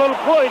give him a little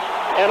push,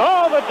 and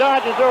all the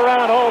Dodgers are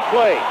around home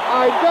plate.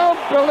 I don't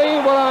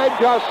believe what I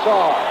just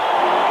saw.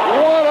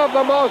 One of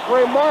the most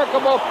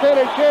remarkable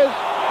finishes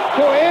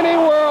to any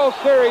World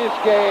Series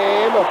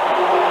game.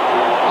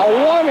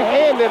 A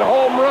one-handed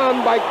home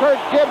run by Kirk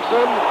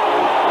Gibson,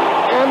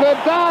 and the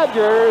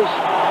Dodgers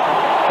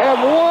have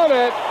won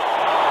it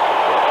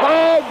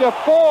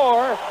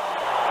 5-4.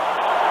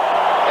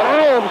 And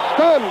I am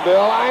stunned, Bill.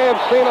 I have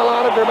seen a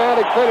lot of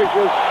dramatic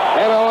finishes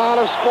in a lot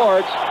of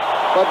sports,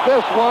 but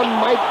this one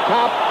might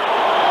top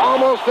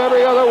almost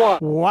every other one.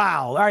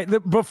 Wow. All right.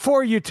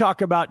 Before you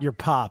talk about your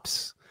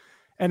pops,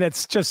 and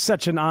it's just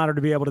such an honor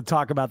to be able to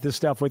talk about this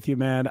stuff with you,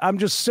 man. I'm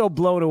just so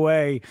blown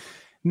away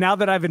now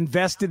that I've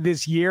invested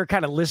this year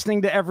kind of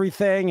listening to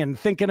everything and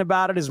thinking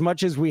about it as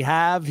much as we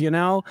have, you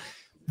know,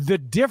 the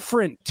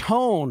different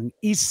tone.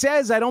 He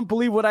says, I don't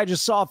believe what I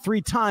just saw 3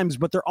 times,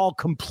 but they're all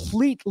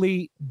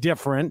completely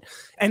different.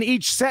 And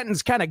each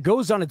sentence kind of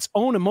goes on its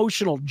own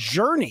emotional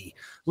journey.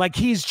 Like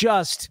he's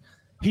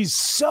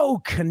so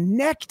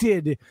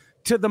connected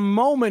to the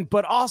moment,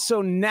 but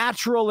also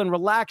natural and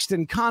relaxed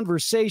and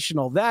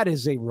conversational. That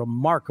is a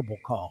remarkable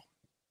call.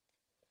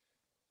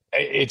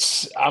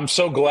 I'm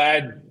so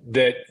glad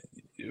that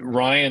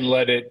Ryan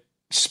let it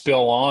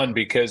spill on,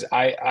 because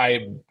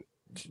I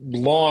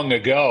long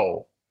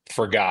ago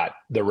forgot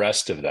the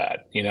rest of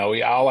that. You know,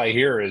 all I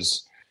hear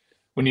is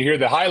when you hear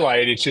the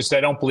highlight, it's just,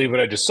 I don't believe what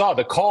I just saw.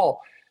 The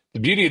call, the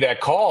beauty of that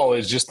call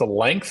is just the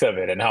length of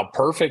it and how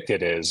perfect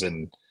it is.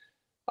 And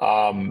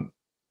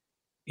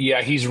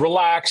yeah, he's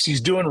relaxed. He's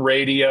doing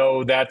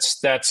radio.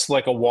 That's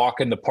like a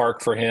walk in the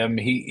park for him.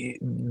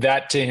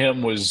 That to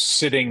him was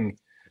sitting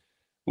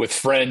with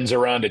friends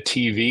around a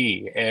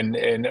TV and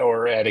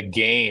or at a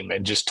game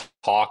and just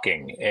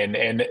talking.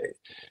 And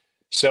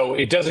so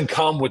it doesn't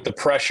come with the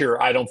pressure,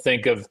 I don't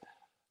think, of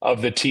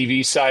the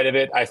TV side of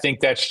it. I think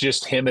that's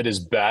just him at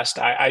his best.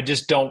 I'm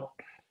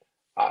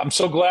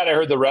so glad I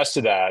heard the rest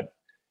of that.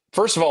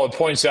 First of all, it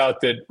points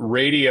out that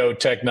radio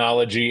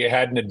technology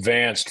hadn't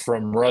advanced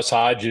from Russ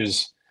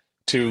Hodges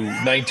to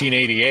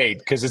 1988,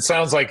 because it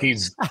sounds like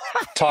he's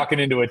talking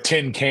into a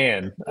tin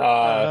can.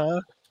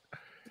 But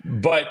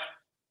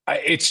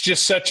it's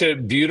just such a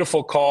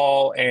beautiful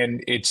call,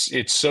 and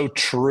it's so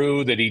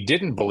true that he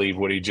didn't believe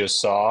what he just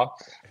saw.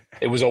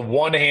 It was a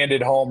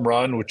one-handed home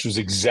run, which was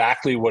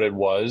exactly what it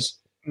was,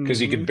 because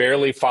he could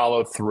barely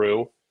follow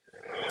through.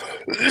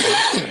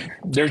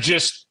 There's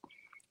just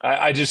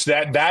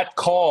that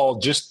call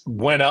just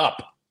went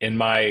up on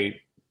my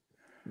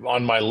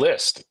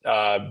list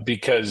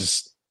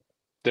because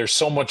there's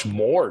so much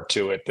more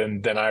to it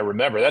than I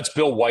remember. That's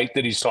Bill White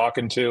that he's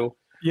talking to.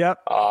 Yep.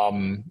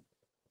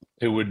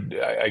 Who would,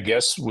 I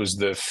guess, was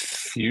the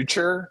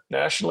future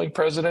National League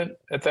president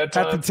at that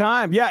time. At the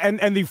time, yeah,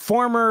 and the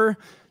former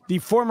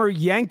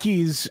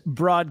Yankees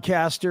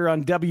broadcaster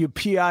on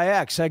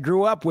WPIX. I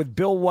grew up with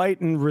Bill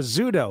White and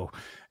Rizzuto,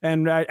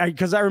 and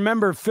because I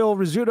remember Phil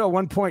Rizzuto at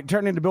one point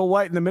turning to Bill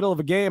White in the middle of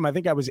a game. I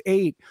think I was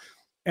 8.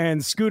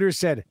 And Scooter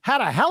said, had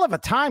a hell of a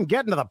time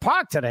getting to the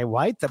park today,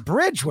 White. The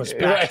bridge was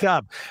backed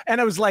up. And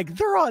I was like,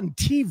 they're on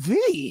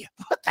TV.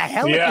 What the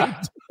hell?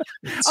 Yeah.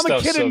 I'm a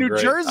kid in New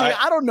Jersey.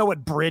 I don't know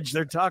what bridge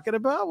they're talking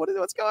about.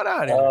 What's going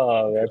on here?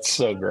 Oh, that's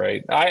so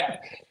great. I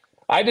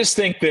just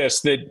think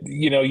that,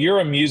 you know, you're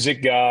a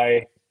music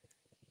guy.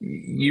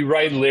 You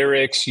write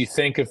lyrics. You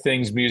think of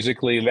things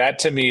musically. That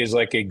to me is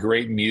like a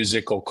great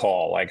musical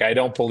call. Like, I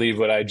don't believe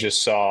what I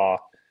just saw.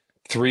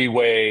 3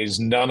 ways,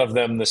 none of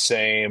them the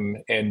same,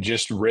 and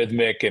just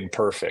rhythmic and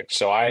perfect.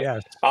 So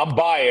I'm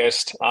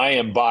biased. I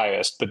am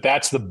biased, but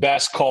that's the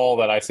best call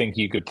that I think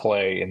you could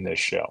play in this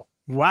show.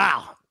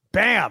 Wow.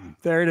 Bam.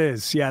 There it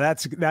is. Yeah,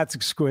 that's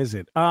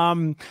exquisite.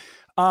 My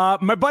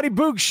buddy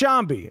Boog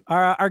Shambi,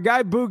 our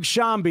guy Boog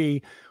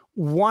Shambi,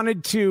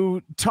 wanted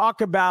to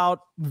talk about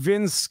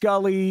Vin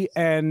Scully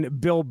and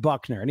Bill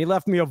Buckner, and he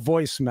left me a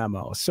voice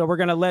memo. So we're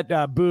going to let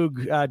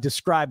Boog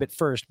describe it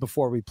first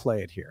before we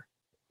play it here.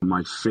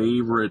 My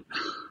favorite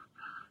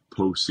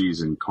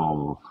postseason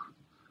call,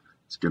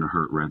 it's going to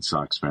hurt Red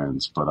Sox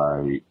fans, but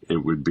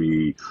it would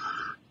be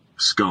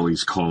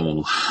Scully's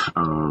call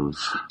of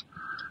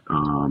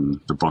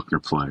the Buckner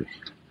play.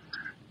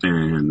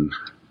 And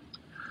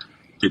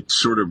it's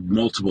sort of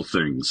multiple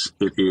things.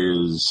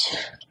 It's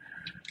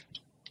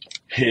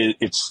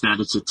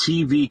a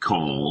TV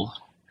call,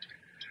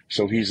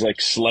 so he's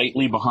like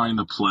slightly behind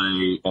the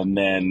play, and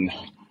then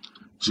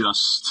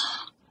just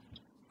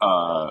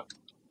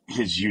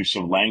his use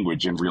of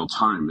language in real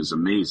time is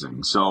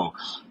amazing. So,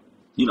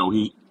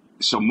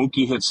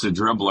 Mookie hits the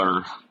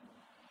dribbler,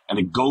 and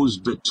it goes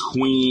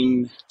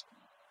between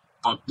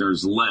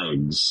Buckner's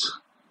legs,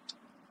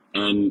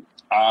 and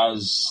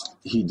as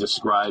he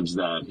describes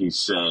that, he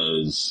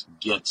says,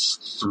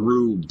 gets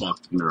through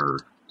Buckner.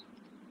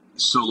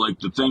 So,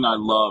 the thing I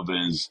love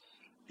is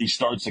he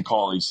starts the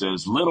call. He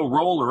says, little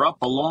roller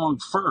up along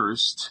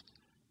first,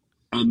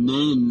 and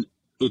then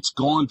it's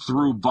gone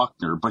through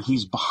Buckner, but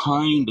he's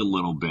behind a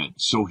little bit.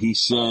 So he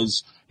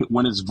says,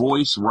 when his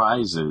voice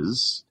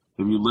rises,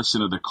 if you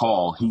listen to the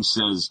call, he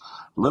says,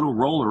 little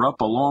roller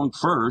up along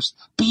first,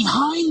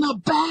 behind the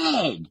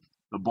bag.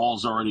 The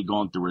ball's already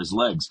gone through his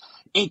legs.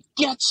 It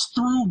gets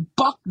through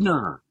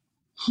Buckner.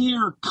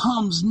 Here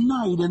comes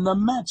night, and the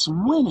Mets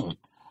win it.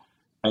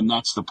 And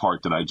that's the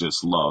part that I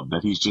just love,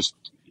 that he's just,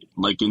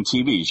 like in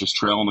TV, he's just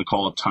trailing the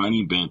call a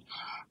tiny bit.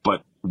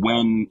 But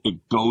when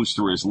it goes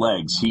through his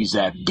legs, he's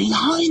at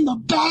behind the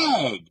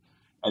bag.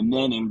 And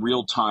then in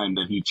real time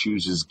that he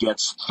chooses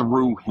gets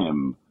through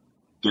him,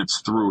 I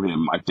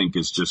think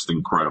is just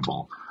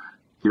incredible.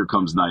 Here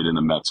comes night and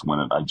the Mets win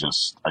it. I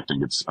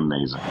think it's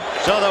amazing.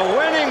 So the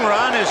winning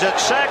run is at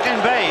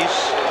second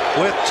base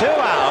with 2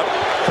 out,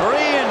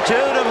 3-2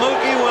 to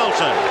Mookie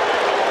Wilson.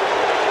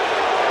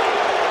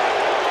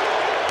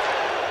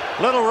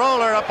 Little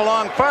roller up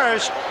along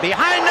first,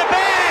 behind the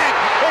bag.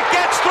 It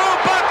gets through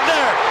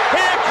Buckner.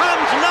 Here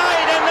comes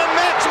night and the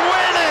Mets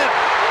win it.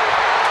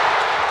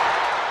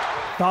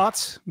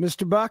 Thoughts,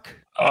 Mr. Buck?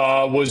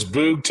 Was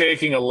Boog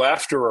taking a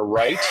left or a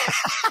right?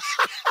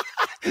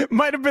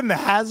 Might have been the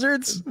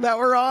hazards that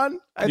were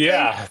on.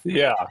 Yeah.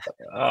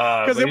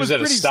 Because it was at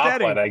a pretty stoplight,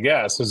 steady. I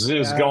guess. It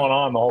was going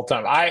on the whole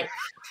time.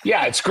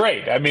 It's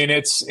great. I mean,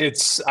 I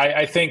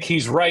think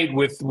he's right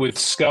with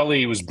Scully.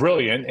 He was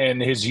brilliant,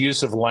 and his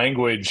use of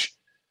language.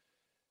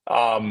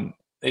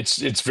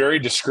 It's very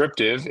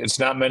descriptive. It's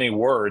not many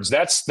words.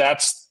 That's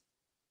the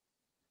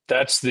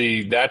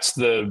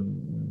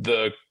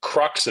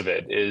crux of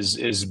it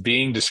is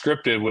being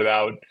descriptive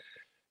without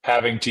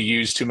having to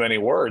use too many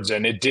words.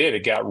 And it did.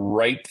 It got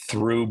right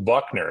through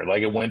Buckner.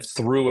 Like it went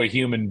through a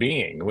human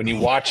being. When you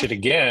watch it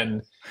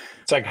again,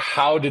 it's like,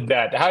 how do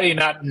you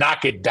not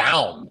knock it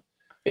down,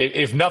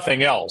 if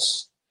nothing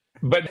else?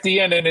 But at the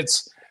end, and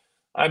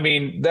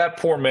that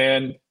poor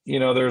man,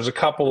 there's a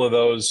couple of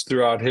those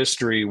throughout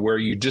history where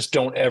you just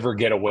don't ever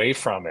get away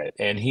from it.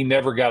 And he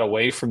never got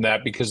away from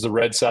that because the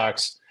Red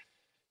Sox,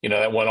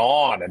 that went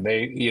on, and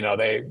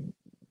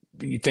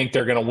you think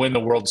they're going to win the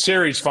World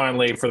Series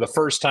finally for the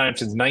first time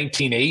since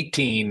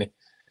 1918,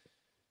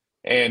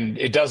 and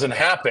it doesn't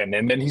happen.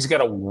 And then he's got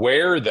to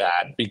wear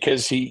that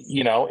because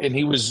he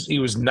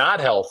was not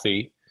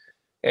healthy,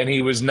 and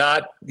he was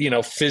not,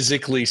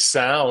 physically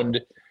sound,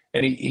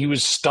 and he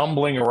was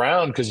stumbling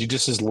around because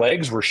his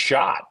legs were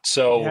shot.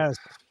 So, yes.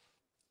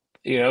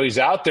 He's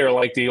out there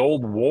like the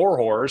old war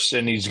horse,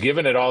 and he's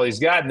giving it all he's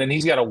got, and then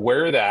he's got to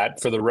wear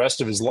that for the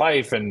rest of his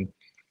life.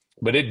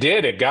 But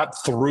it got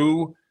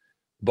through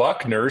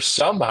Buckner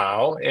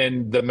somehow,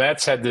 and the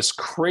Mets had this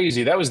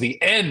that was the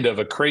end of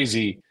a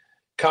crazy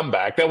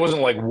comeback. That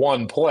wasn't like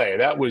one play.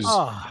 That was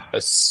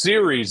a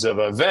series of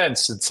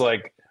events. It's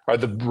like, are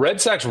the Red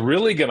Sox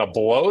really going to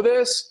blow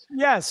this?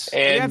 Yes.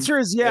 And the answer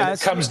is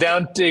yes. It comes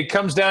down to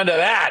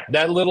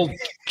that little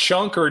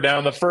chunker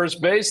down the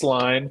first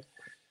baseline.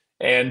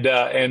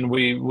 And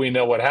we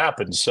know what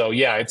happened. So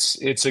yeah,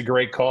 it's a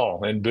great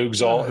call, and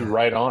Boog's all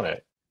right on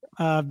it.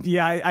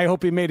 I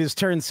hope he made his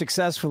turn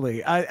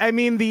successfully. I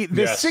mean, the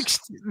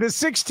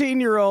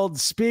 16-year-old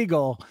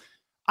Spiegel,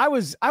 I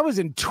was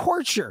in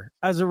torture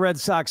as a Red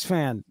Sox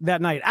fan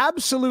that night.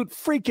 Absolute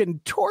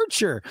freaking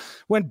torture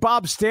when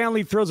Bob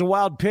Stanley throws a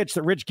wild pitch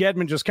that Rich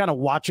Gedman just kind of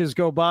watches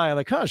go by.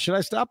 Like, should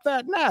I stop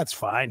that? Nah, it's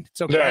fine.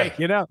 It's okay.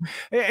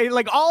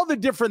 Like all the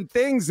different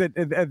things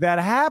that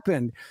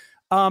happened.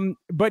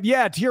 But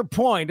yeah, to your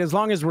point, as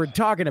long as we're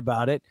talking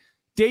about it,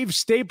 Dave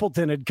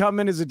Stapleton had come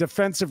in as a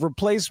defensive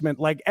replacement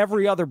like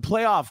every other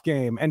playoff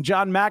game, and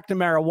John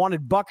McNamara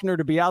wanted Buckner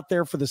to be out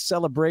there for the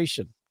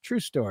celebration. True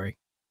story.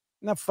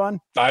 Isn't that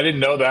fun? I didn't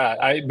know that.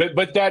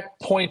 But that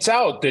points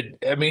out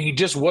that, he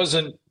just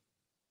wasn't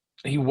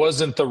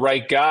the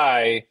right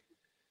guy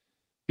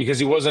because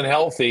he wasn't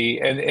healthy,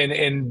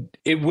 and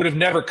it would have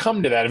never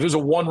come to that. If it was a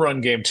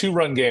 1-run game,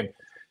 2-run game,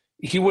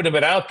 he wouldn't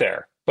have been out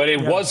there, but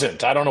it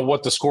wasn't. I don't know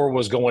what the score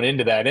was going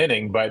into that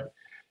inning, but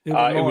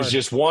It was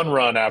just one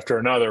run after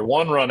another.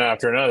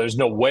 There's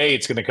no way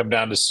it's going to come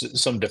down to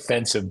some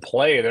defensive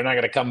play. They're not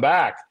going to come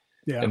back.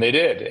 Yeah. And they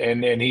did.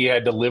 And he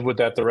had to live with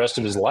that the rest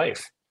of his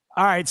life.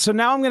 All right, so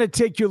now I'm going to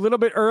take you a little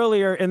bit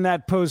earlier in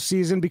that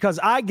postseason because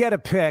I get a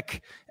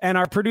pick and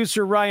our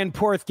producer Ryan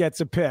Porth gets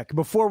a pick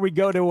before we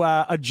go to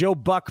a Joe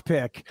Buck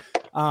pick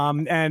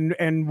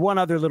and one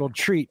other little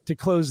treat to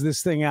close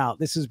this thing out.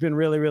 This has been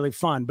really, really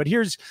fun. But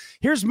here's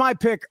my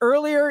pick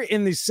earlier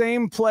in the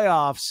same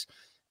playoffs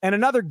and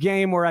another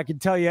game where I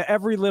could tell you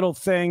every little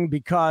thing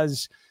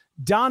because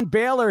Don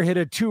Baylor hit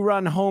a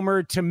 2-run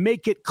homer to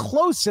make it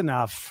close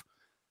enough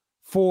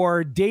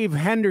for Dave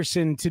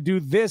Henderson to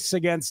do this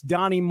against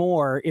Donnie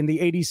Moore in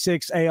the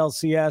 86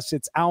 ALCS.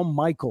 It's Al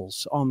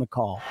Michaels on the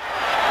call.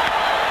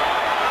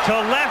 To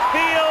left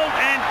field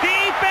and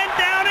deep and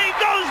down he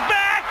goes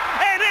back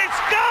and it's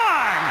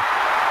gone.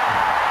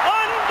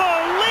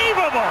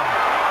 Unbelievable.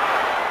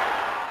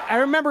 I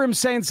remember him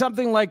saying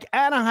something like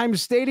Anaheim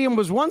Stadium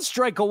was one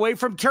strike away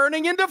from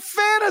turning into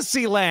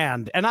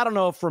Fantasyland. And I don't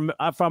know if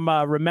I'm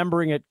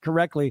remembering it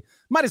correctly.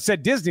 Might have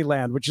said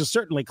Disneyland, which is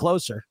certainly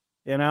closer.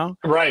 You know,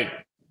 right?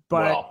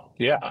 But well,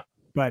 yeah,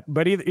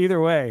 but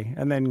either way,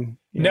 and then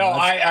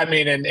I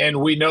mean,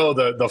 and we know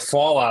the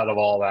fallout of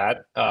all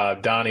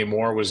that. Donnie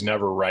Moore was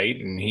never right,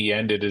 and he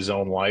ended his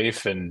own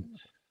life, and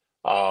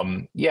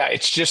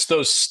it's just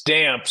those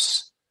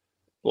stamps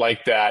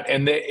like that,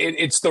 and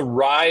it's the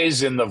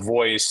rise in the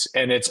voice,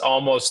 and it's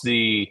almost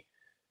the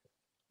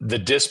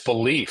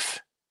disbelief.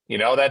 You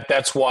know,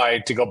 that's why,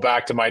 to go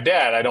back to my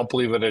dad, I don't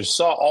believe it. I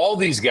saw all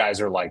these guys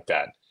are like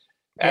that.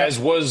 As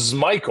was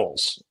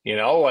Michaels, you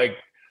know, like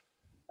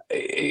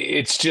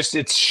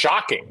it's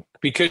shocking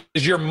because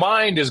your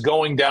mind is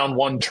going down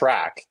one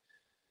track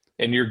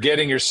and you're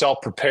getting yourself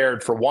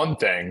prepared for one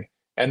thing.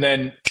 And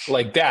then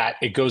like that,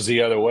 it goes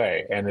the other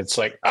way. And it's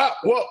like,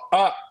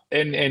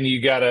 and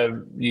you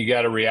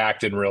gotta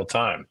react in real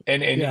time.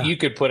 And you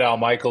could put Al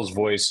Michaels'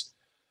 voice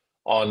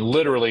on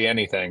literally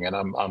anything and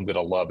I'm going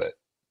to love it.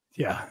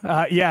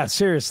 Yeah.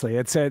 Seriously.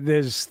 It's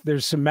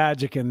there's some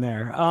magic in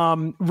there.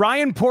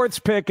 Ryan Port's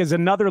pick is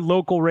another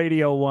local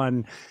radio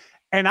one.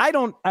 And I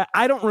don't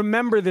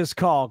remember this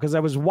call because I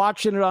was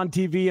watching it on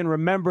TV and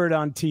remember it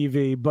on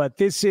TV, but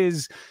this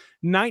is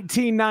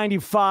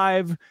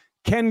 1995.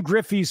 Ken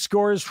Griffey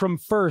scores from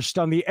first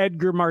on the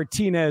Edgar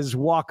Martinez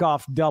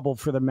walk-off double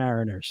for the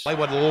Mariners. They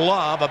would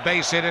love a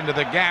base hit into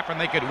the gap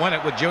and they could win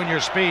it with junior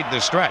speed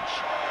this stretch.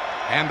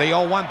 And the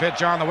 0-1 pitch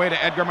on the way to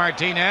Edgar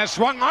Martinez.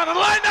 Swung on and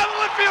lined down the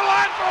left field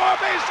line for a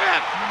base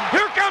hit.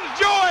 Here comes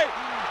Joy.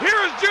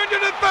 Here's Junior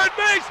to third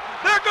base.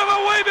 They're going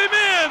to wave him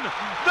in.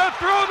 The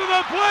throw to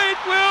the plate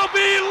will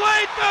be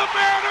late. The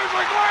Mariners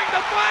are going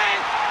to play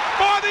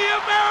for the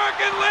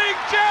American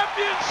League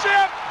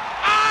Championship.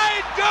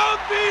 I don't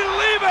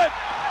believe it.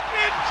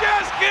 It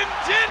just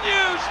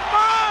continues.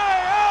 My,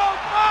 oh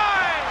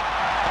my.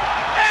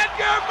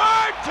 Edgar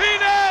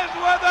Martinez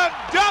with a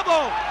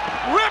double.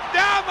 Ripped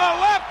down the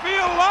left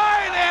field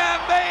line, and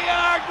they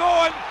are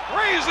going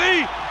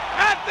crazy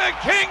at the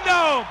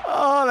Kingdom.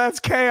 Oh, that's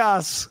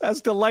chaos.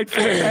 That's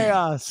delightful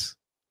chaos.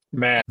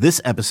 Man. This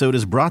episode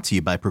is brought to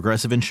you by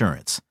Progressive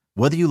Insurance.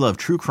 Whether you love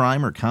true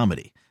crime or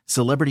comedy,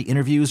 celebrity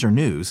interviews or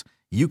news,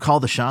 you call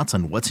the shots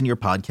on what's in your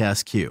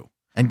podcast queue.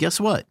 And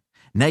guess what?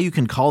 Now you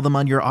can call them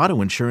on your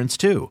auto insurance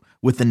too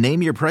with the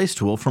Name Your Price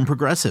tool from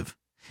Progressive.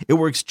 It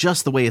works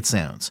just the way it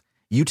sounds.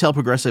 You tell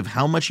Progressive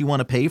how much you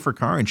want to pay for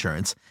car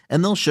insurance,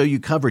 and they'll show you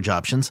coverage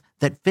options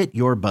that fit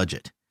your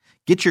budget.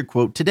 Get your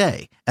quote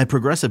today at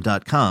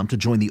Progressive.com to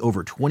join the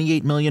over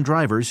 28 million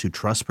drivers who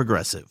trust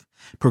Progressive.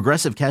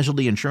 Progressive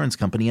Casualty Insurance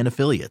Company and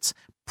Affiliates.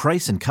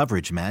 Price and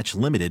coverage match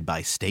limited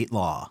by state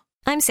law.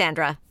 I'm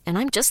Sandra, and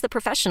I'm just the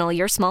professional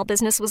your small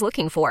business was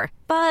looking for.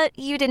 But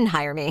you didn't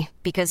hire me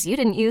because you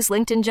didn't use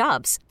LinkedIn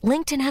Jobs.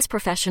 LinkedIn has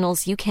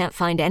professionals you can't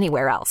find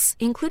anywhere else,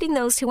 including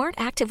those who aren't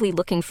actively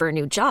looking for a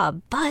new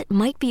job, but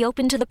might be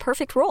open to the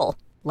perfect role,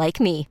 like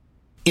me.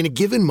 In a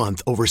given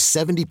month, over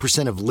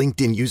 70% of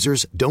LinkedIn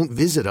users don't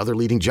visit other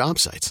leading job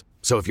sites.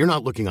 So if you're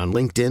not looking on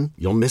LinkedIn,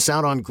 you'll miss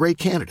out on great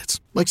candidates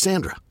like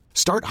Sandra.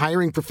 Start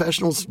hiring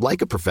professionals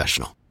like a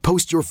professional.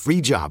 Post your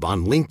free job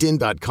on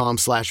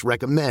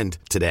linkedin.com/recommend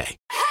today.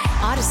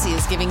 Odyssey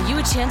is giving you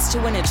a chance to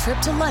win a trip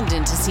to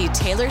London to see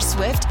Taylor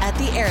Swift at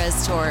the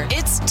Eras Tour.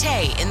 It's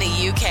Tay in the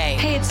UK.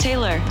 Hey, it's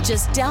Taylor.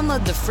 Just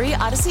download the free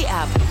Odyssey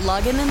app,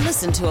 log in and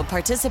listen to a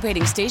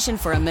participating station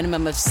for a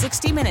minimum of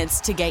 60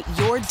 minutes to get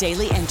your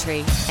daily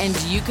entry. And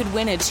you could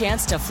win a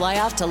chance to fly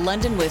off to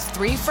London with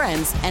 3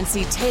 friends and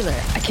see Taylor.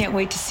 I can't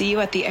wait to see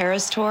you at the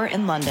Eras Tour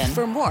in London.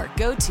 For more,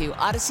 go to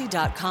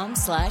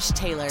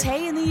odyssey.com/Taylor.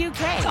 Tay in the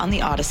UK. It's on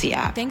the Odyssey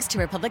app. Thanks to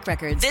Republic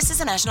Records. This is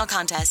a national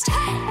contest.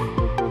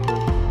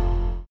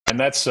 And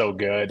that's so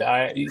good.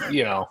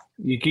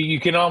 You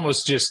can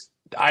almost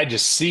I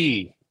just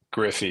see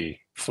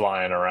Griffey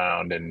flying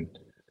around, and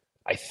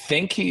I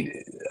think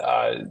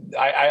I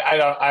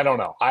don't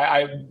know.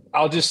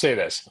 I'll just say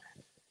this: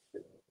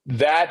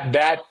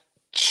 that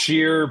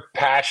sheer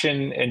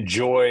passion and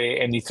joy,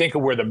 and you think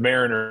of where the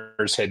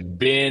Mariners had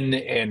been,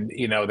 and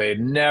they had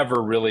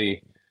never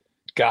really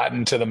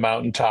gotten to the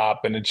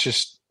mountaintop, and it's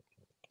just,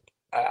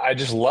 I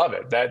just love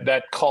it.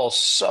 That call's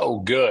so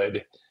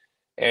good,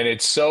 and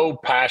it's so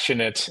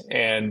passionate,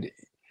 and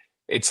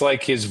it's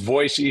like his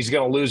voice, he's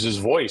going to lose his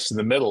voice in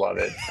the middle of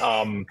it.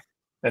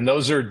 And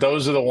those are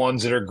the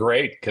ones that are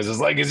great, because it's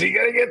like, is he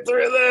going to get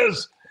through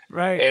this?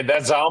 Right. And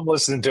that's how I'm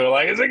listening to it.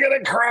 Like, is he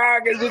going to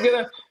crack? Is he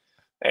going to?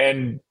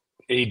 And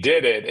he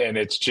did it, and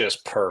it's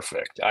just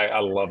perfect. I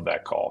love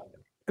that call.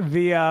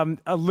 The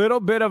a little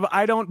bit of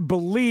I don't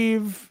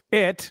believe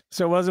it,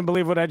 so it wasn't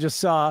believe what I just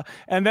saw,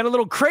 and then a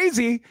little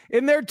crazy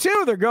in there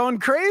too. They're going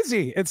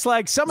crazy. It's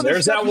like some of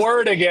there's that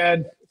word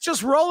again,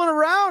 just rolling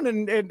around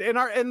in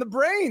the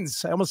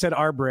brains. I almost said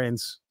our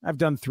brains. I've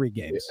done 3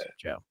 games,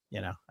 Joe.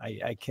 You know,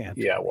 I can't.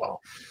 Yeah, well,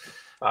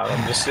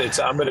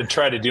 I'm going to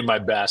try to do my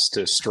best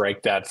to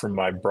strike that from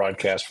my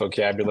broadcast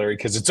vocabulary,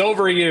 because it's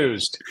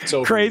overused. It's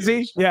overused.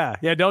 Crazy. Yeah.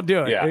 Don't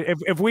do it. Yeah.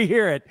 If we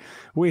hear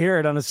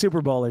it on a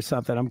Super Bowl or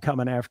something, I'm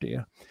coming after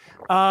you.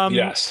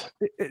 Yes.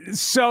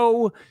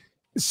 So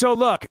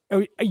look,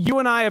 you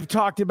and I have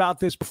talked about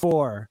this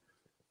before,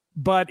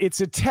 but it's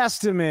a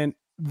testament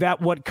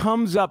that what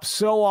comes up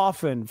so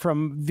often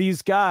from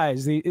these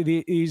guys,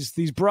 these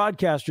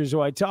broadcasters who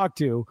I talk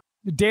to,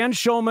 Dan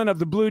Schulman of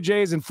the Blue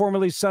Jays and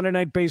formerly Sunday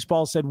Night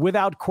Baseball said,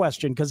 without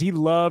question, because he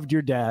loved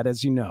your dad,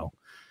 as you know.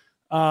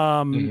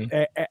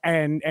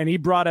 And he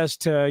brought us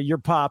to your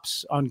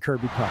pops on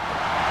Kirby Puckett.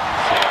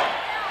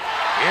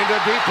 Into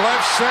deep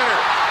left center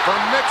for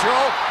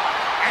Mitchell,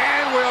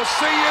 and we'll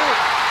see you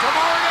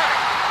tomorrow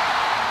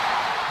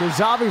night.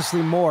 There's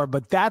obviously more,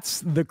 but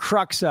that's the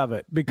crux of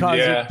it, because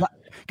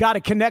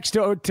it connects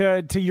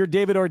to your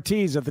David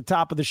Ortiz at the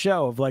top of the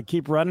show of like,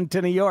 keep running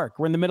to New York.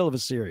 We're in the middle of a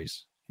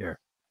series here.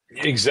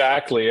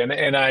 Exactly.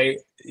 And I,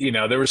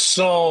 there was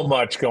so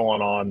much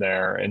going on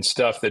there and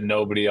stuff that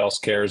nobody else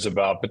cares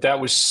about, but that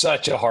was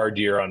such a hard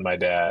year on my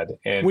dad.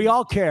 And we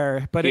all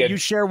care, but you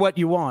share what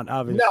you want,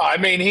 obviously. No, I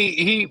mean,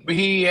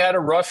 he had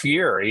a rough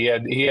year. He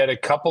had a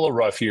couple of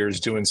rough years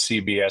doing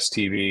CBS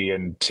TV,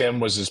 and Tim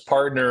was his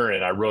partner,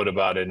 and I wrote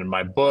about it in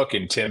my book,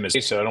 and Tim is,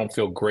 so I don't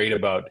feel great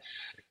about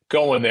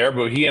going there,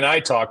 but he and I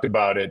talked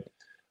about it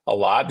a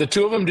lot. The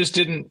two of them just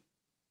didn't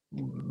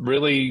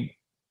really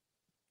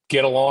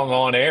get along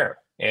on air.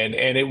 And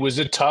it was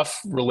a tough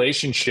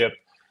relationship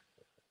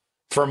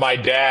for my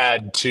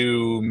dad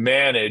to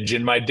manage.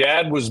 And my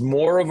dad was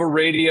more of a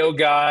radio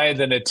guy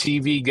than a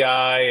TV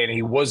guy. And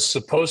he was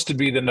supposed to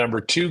be the number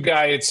 2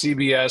 guy at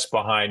CBS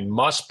behind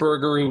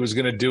Musburger, who was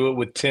going to do it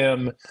with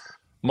Tim.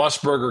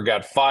 Musburger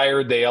got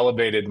fired. They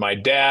elevated my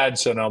dad.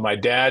 So now my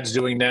dad's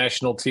doing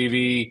national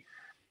TV.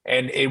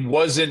 And he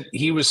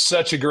was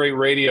such a great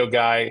radio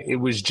guy. It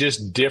was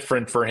just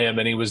different for him,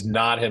 and he was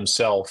not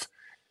himself.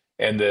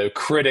 And the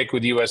critic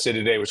with USA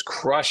Today was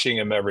crushing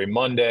him every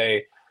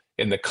Monday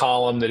in the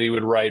column that he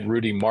would write,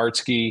 Rudy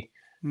Martzke.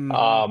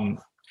 Mm-hmm.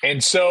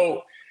 And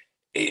so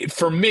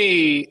for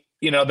me,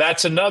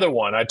 that's another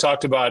one. I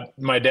talked about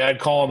my dad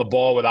calling the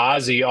ball with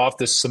Ozzie off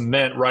the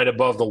cement right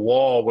above the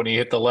wall when he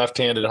hit the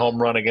left-handed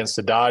home run against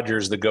the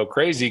Dodgers, the go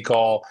crazy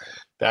call.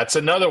 That's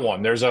another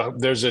one. There's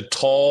a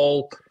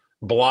tall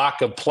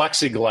block of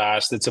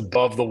plexiglass that's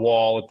above the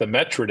wall at the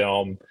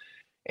Metrodome,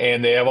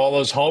 and they have all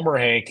those Homer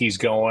hankies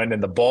going,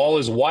 and the ball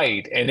is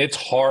white, and it's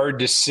hard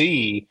to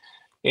see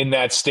in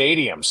that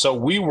stadium. So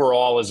we were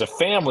all, as a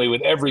family,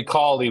 with every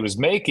call he was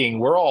making,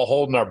 we're all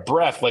holding our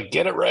breath, like,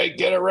 get it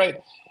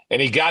right.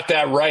 And he got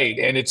that right,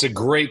 and it's a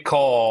great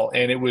call,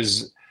 and it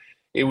was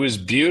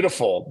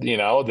beautiful,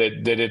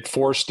 that it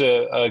forced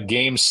a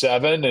Game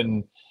 7,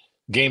 and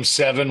Game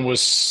 7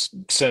 was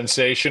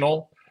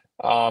sensational.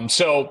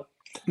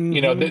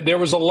 There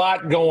was a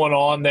lot going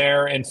on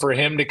there, and for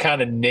him to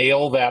kind of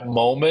nail that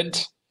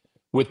moment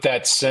with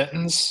that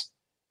sentence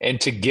and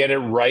to get it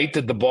right,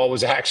 that the ball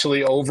was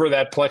actually over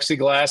that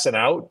plexiglass and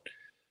out,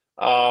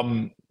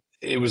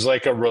 it was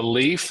like a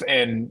relief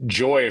and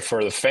joy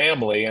for the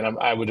family. And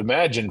I would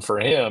imagine for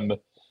him,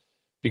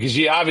 because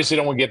you obviously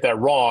don't want to get that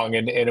wrong.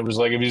 And it was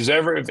like,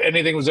 if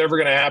anything was ever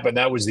going to happen,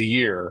 that was the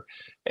year.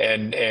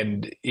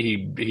 And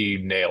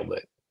he nailed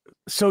it.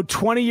 So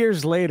 20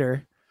 years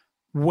later,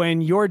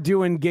 when you're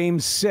doing Game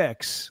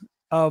 6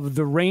 of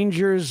the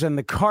Rangers and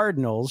the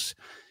Cardinals,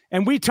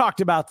 and we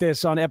talked about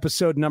this on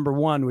episode number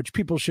 1, which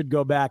people should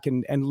go back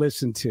and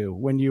listen to,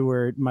 when you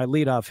were my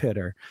leadoff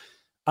hitter.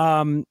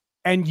 And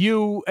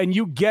you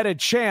get a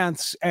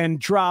chance and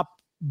drop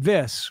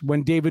this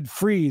when David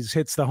Freese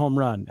hits the home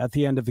run at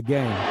the end of the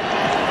game.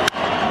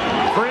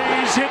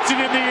 Freese hits it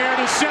in the air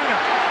to center.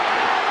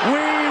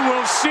 We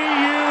will see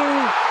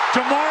you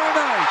tomorrow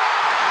night.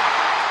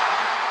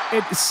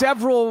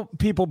 Several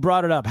people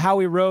brought it up.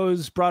 Howie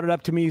Rose brought it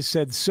up to me. He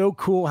said, so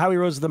cool. Howie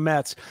Rose of the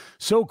Mets.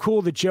 So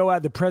cool that Joe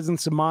had the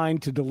presence of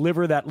mind to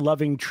deliver that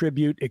loving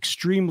tribute.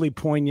 Extremely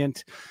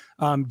poignant.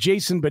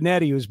 Jason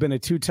Benetti, who's been a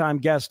 2-time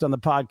guest on the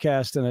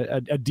podcast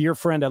and a dear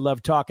friend I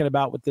love talking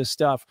about with this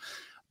stuff,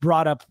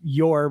 brought up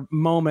your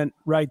moment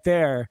right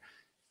there.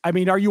 I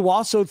mean, are you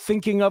also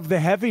thinking of the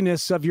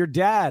heaviness of your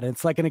dad?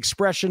 It's like an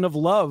expression of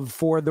love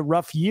for the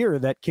rough year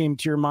that came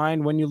to your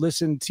mind when you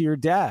listened to your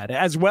dad,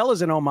 as well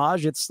as an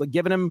homage. It's like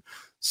giving him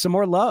some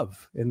more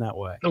love in that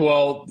way.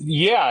 Well,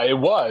 yeah, it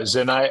was.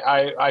 And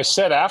I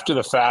said after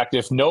the fact,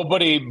 if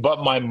nobody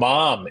but my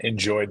mom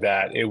enjoyed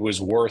that, it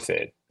was worth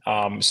it.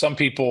 Some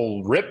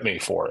people rip me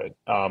for it.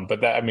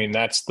 But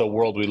that's the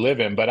world we live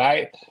in. But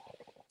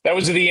that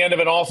was the end of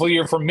an awful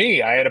year for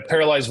me. I had a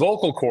paralyzed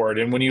vocal cord.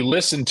 And when you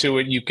listen to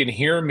it, you can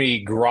hear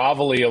me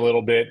grovelly a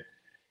little bit,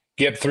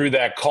 get through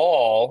that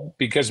call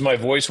because my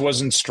voice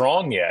wasn't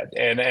strong yet.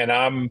 And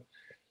I'm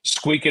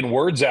squeaking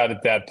words out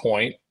at that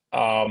point.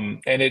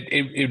 And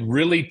it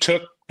really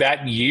took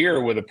that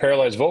year with a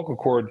paralyzed vocal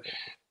cord,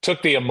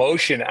 took the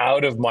emotion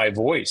out of my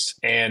voice.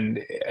 And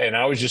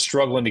I was just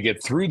struggling to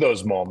get through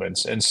those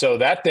moments. And so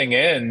that game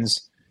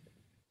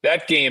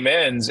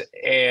ends,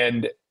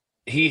 and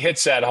he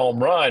hits that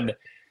home run.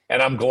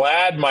 And I'm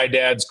glad my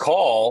dad's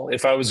call,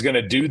 if I was going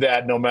to do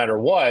that no matter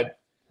what,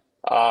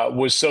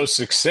 was so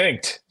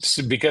succinct,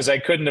 because I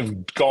couldn't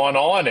have gone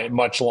on it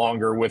much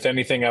longer with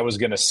anything I was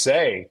going to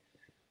say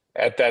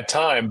at that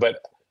time. But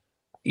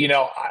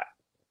I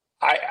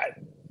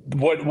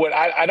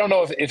don't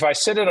know if I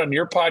said it on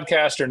your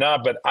podcast or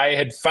not, but I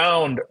had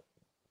found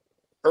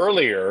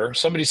earlier,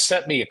 somebody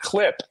sent me a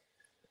clip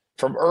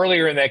from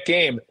earlier in that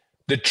game.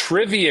 The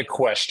trivia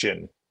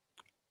question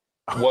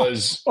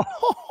was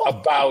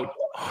about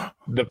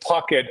the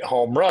Puckett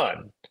home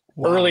run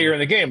earlier in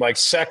the game, like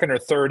second or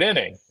third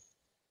inning.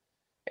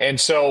 And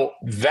so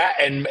that,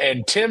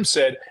 and Tim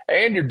said,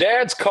 and your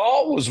dad's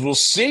call was, we'll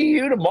see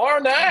you tomorrow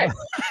night.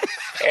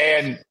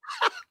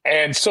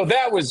 And so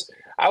I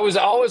was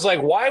always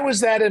like, why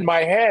was that in my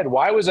head?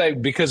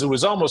 Because it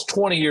was almost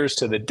 20 years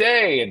to the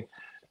day. And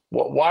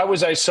why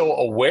was I so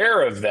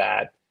aware of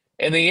that?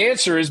 And the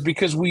answer is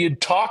because we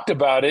had talked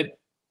about it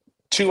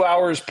 2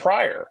 hours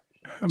prior.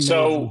 Amazing.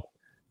 So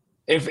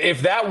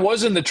if that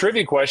wasn't the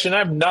trivia question, I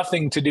have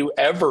nothing to do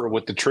ever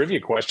with the trivia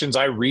questions.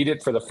 I read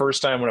it for the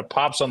first time when it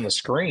pops on the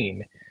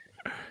screen.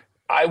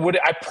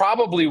 I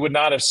probably would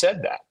not have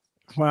said that.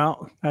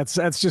 Well,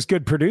 that's just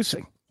good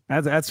producing.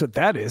 That's what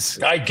that is.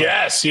 I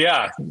guess.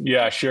 Yeah.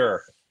 Yeah,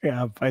 sure.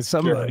 Yeah, by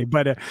somebody.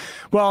 Sure.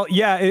 But,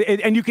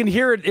 and you can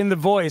hear it in the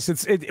voice.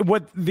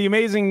 What the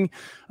amazing,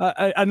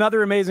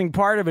 another amazing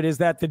part of it is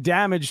that the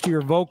damage to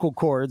your vocal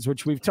cords,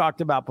 which we've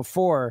talked about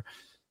before,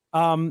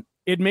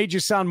 it made you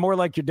sound more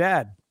like your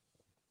dad.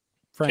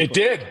 Frankly. It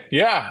did.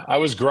 Yeah. I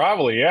was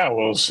grovelly. Yeah.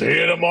 We'll see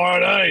you tomorrow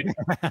night.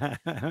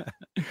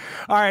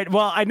 All right.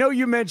 Well, I know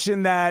you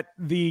mentioned that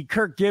the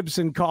Kirk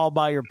Gibson call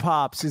by your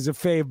pops is a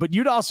fave, but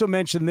you'd also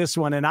mentioned this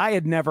one, and I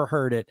had never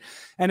heard it.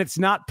 And it's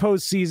not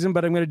postseason,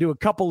 but I'm going to do a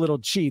couple little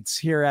cheats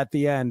here at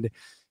the end,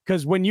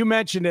 because when you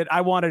mentioned it,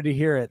 I wanted to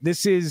hear it.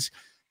 This is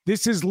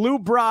Lou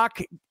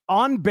Brock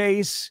on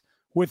base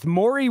with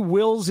Maury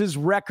Wills'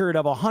 record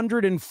of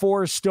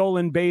 104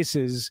 stolen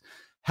bases,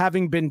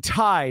 having been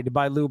tied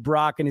by Lou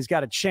Brock, and he's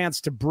got a chance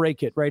to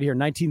break it right here,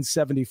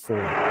 1974.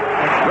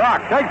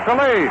 Brock takes the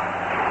lead.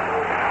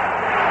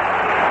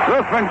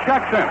 Griffin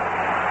checks him.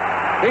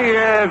 He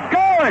is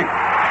going.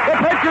 The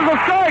pitch is a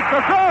strike. The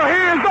throw.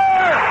 He is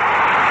there.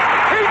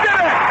 He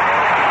did it.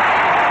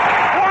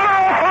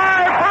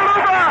 105 for Lou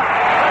Brock.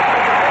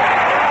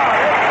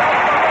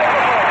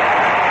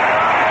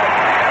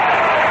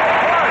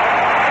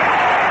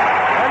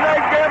 And they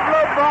give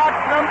Lou Brock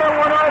number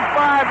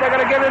 105. They're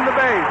going to give him the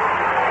base.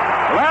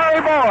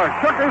 Larry Bohr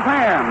shook his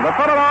hand, the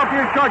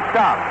Philadelphia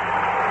shortstop.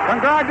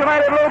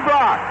 Congratulated Lou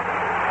Brock.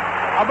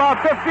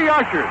 About 50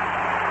 ushers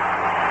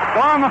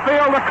go on the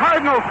field. The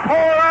Cardinals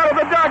pour out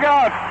of the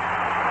dugout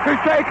to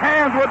shake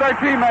hands with their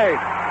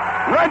teammates.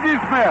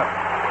 Reggie Smith,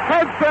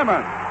 Ted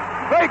Simmons,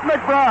 Blake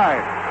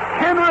McBride,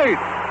 Ken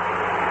Reitz.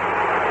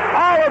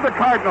 All of the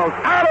Cardinals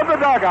out of the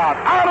dugout,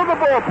 out of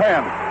the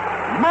bullpen,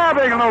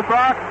 mobbing Lou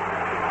Brock,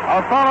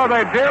 a fellow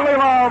they dearly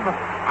love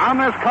on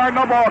this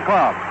Cardinal ball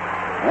club.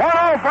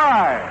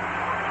 105.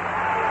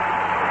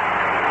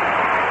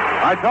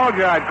 I told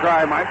you I'd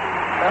cry, Mike.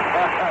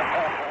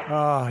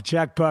 Oh,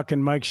 Jack Buck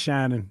and Mike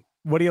Shannon.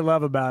 What do you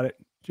love about it,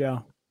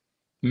 Joe?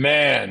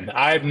 Man,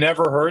 I've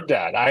never heard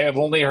that. I have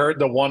only heard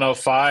the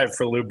 105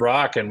 for Lou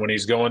Brock, and when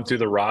he's going through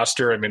the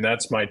roster, I mean,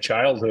 that's my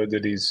childhood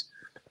that he's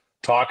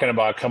talking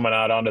about coming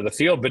out onto the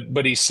field.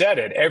 But he said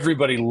it.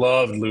 Everybody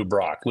loved Lou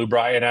Brock. Lou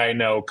Brock, and I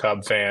know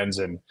Cub fans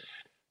and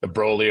the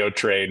Brolio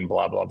trade and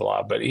blah, blah,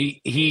 blah. But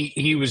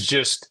he was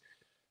just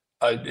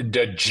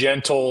a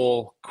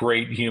gentle,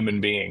 great human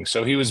being.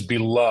 So he was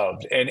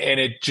beloved. And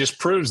it just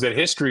proves that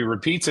history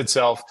repeats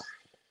itself,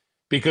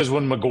 because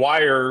when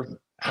McGuire,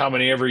 how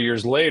many ever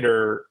years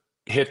later,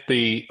 hit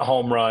the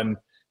home run,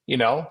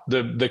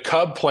 the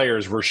Cub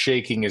players were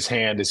shaking his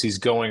hand as he's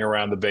going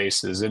around the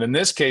bases. And in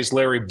this case,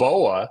 Larry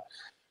Bowa,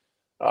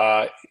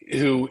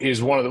 who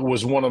was one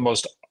of the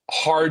most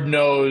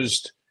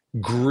hard-nosed,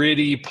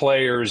 gritty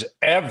players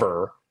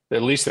ever,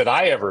 at least that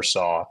I ever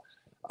saw,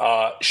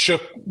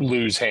 shook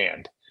Lou's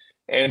hand.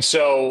 And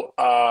so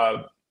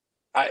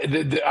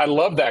I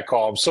love that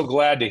call. I'm so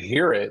glad to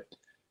hear it.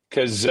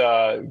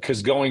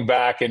 because going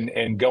back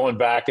and going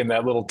back in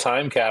that little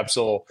time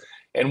capsule,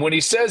 and when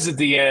he says at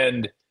the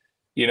end,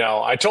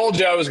 I told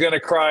you I was going to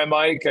cry,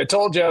 Mike. I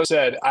told you I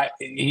said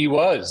he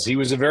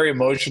was a very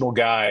emotional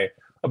guy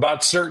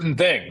about certain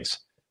things.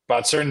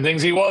 About certain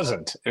things he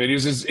wasn't. I mean,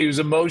 he was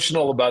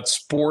emotional about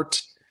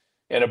sport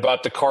and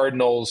about the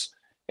Cardinals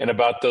and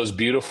about those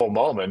beautiful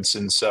moments.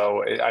 And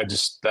so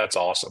that's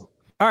awesome.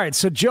 All right,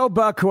 so Joe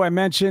Buck, who I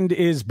mentioned,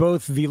 is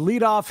both the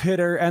leadoff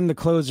hitter and the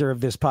closer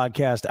of this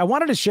podcast. I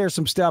wanted to share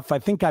some stuff I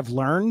think I've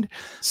learned,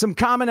 some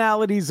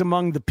commonalities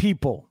among the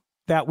people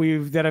that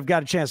I've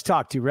got a chance to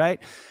talk to, right?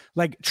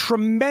 Like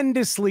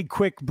tremendously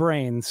quick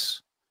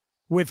brains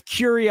with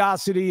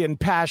curiosity and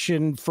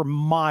passion for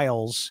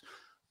miles,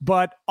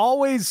 but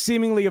always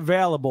seemingly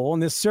available.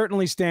 And this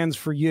certainly stands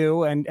for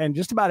you and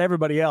just about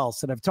everybody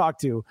else that I've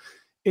talked to,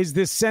 is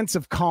this sense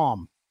of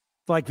calm.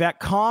 Like that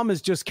calm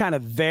is just kind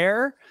of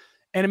there.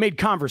 And it made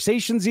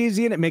conversations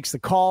easy, and it makes the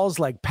calls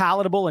like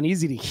palatable and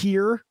easy to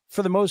hear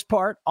for the most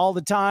part all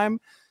the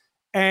time.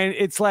 And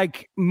it's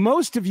like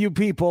most of you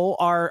people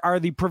are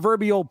the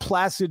proverbial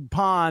placid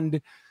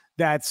pond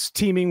that's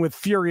teeming with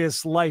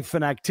furious life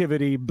and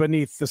activity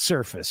beneath the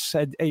surface.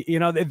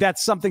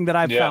 That's something that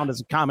I've found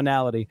as a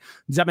commonality.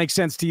 Does that make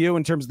sense to you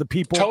in terms of the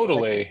people?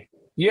 Totally.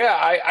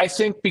 Yeah, I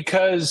think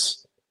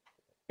because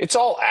it's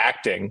all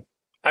acting.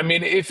 I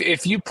mean,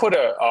 if you put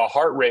a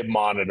heart rate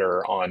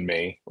monitor on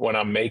me when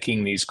I'm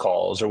making these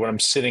calls or when I'm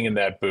sitting in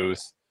that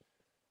booth,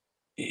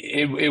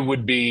 it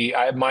would be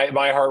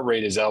my heart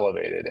rate is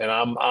elevated, and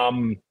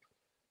I'm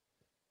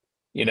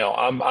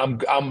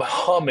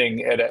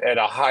humming at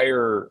a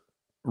higher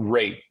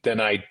rate than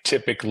I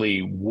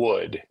typically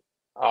would.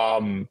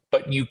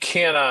 But you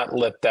cannot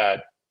let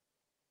that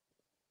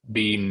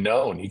be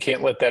known. You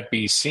can't let that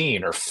be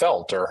seen or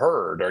felt or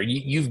heard. Or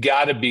you've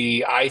got to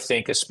be, I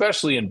think,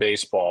 especially in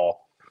baseball,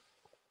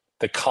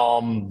 the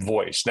calm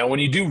voice. Now,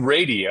 when you do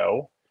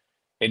radio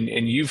and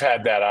you've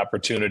had that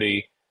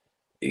opportunity,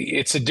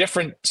 it's a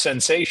different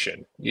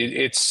sensation.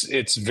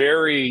 It's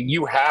very,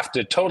 you have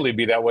to totally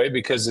be that way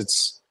because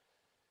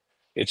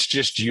it's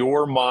just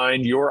your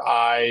mind, your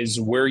eyes,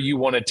 where you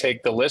want to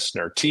take the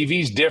listener.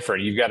 TV's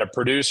different. You've got a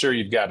producer,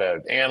 you've got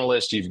an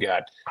analyst, you've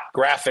got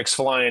graphics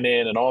flying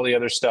in and all the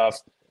other stuff,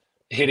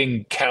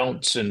 hitting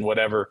counts and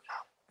whatever.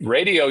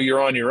 Radio,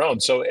 you're on your own.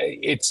 So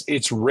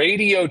it's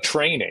radio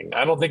training.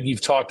 I don't think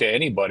you've talked to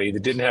anybody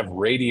that didn't have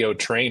radio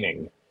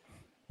training,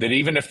 that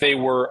even if they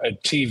were a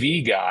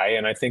TV guy,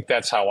 and I think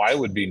that's how I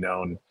would be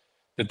known,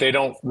 that they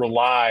don't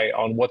rely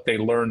on what they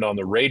learned on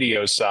the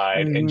radio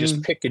side and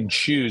just pick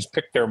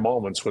their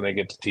moments when they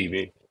get to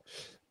TV.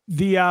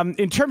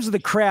 In terms of the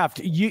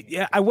craft,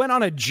 I went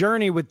on a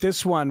journey with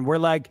this one where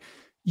like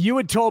you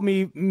had told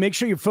me, make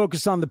sure you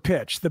focus on the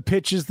pitch. The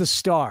pitch is the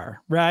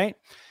star, right?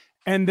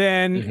 And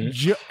then,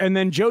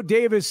 Joe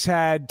Davis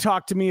had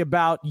talked to me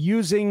about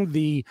using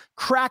the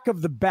crack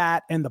of the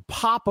bat and the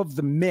pop of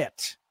the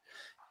mitt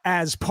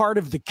as part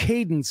of the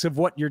cadence of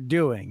what you're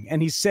doing.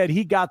 And he said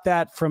he got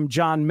that from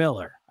John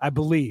Miller, I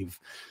believe.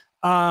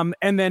 And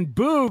then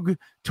Boog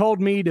told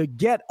me to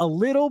get a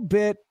little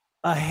bit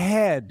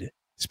ahead,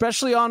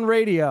 especially on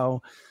radio,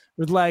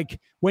 with like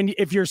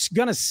if you're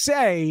going to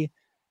say,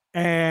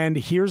 and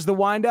here's the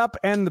windup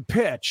and the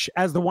pitch,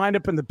 as the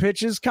windup and the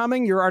pitch is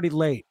coming, you're already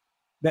late.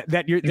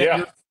 That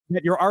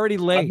you're already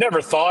late. I've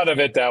never thought of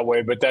it that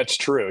way, but that's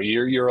true.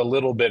 You're a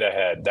little bit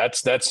ahead.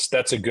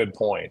 That's a good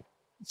point.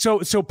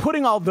 So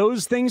putting all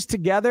those things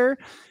together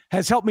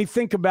has helped me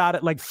think about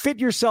it. Like fit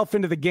yourself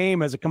into the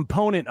game as a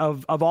component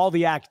of all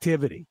the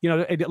activity.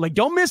 Like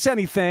don't miss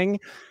anything,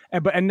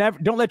 and never,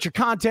 don't let your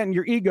content and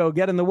your ego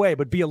get in the way.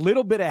 But be a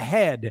little bit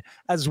ahead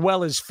as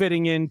well as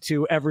fitting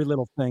into every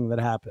little thing that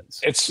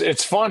happens.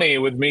 It's funny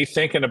with me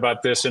thinking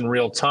about this in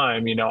real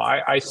time.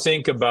 I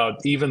think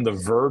about even the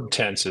verb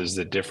tenses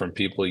that different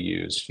people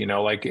use.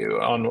 Like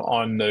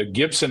on the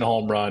Gibson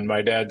home run,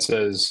 my dad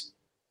says,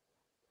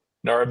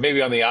 or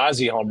maybe on the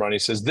Ozzie home run, he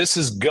says, "This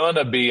is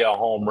gonna be a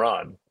home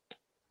run,"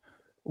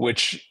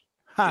 which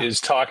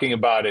is talking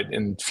about it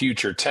in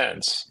future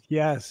tense.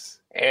 Yes.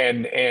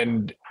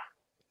 And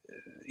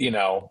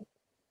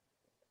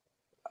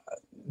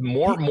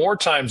more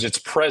times it's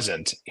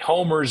present.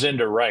 Homers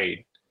into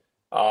right.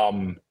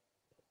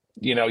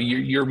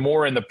 You're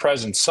more in the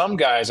present. Some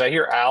guys, I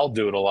hear Al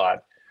do it a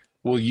lot,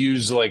 will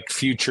use like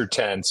future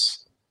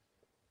tense,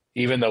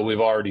 even though we've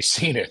already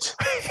seen it.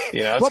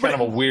 It's kind of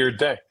a weird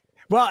thing.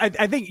 Well,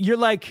 I think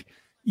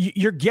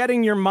you're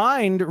getting your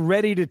mind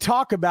ready to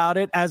talk about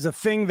it as a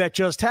thing that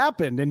just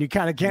happened, and you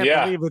kind of can't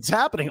believe it's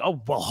happening.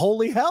 Oh, well,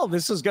 holy hell,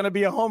 this is going to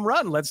be a home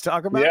run. Let's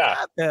talk about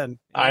that then.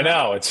 I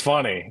know. It's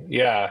funny.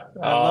 Yeah.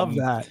 I love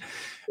that.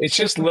 It's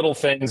just little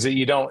things that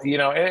you don't,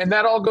 and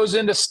that all goes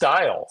into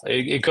style.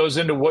 It goes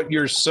into what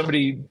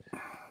somebody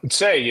would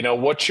say,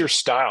 what's your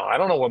style? I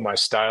don't know what my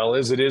style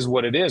is. It is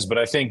what it is. But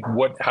I think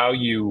how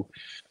you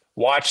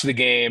watch the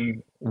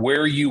game,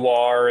 where you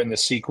are in the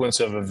sequence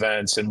of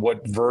events, and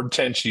what verb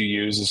tense you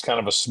use is kind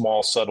of a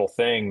small, subtle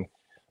thing.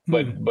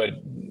 But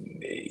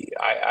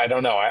I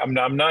don't know.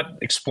 I'm not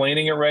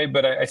explaining it right,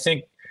 but I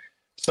think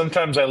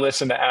sometimes I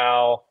listen to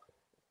Al,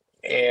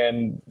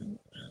 and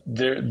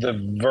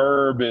the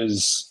verb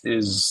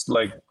is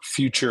like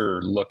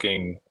future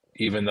looking,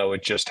 even though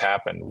it just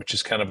happened, which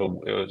is kind of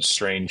a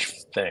strange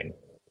thing.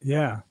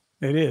 Yeah,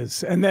 it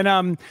is. And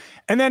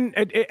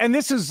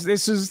this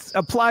is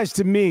applies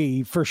to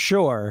me for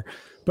sure,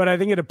 but I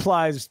think it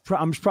applies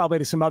probably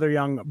to some other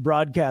young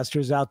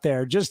broadcasters out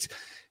there. Just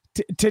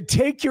to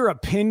take your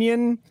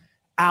opinion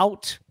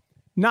out,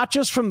 not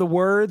just from the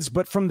words,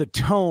 but from the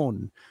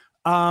tone.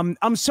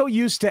 I'm so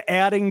used to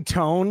adding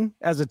tone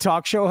as a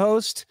talk show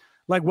host,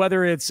 like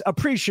whether it's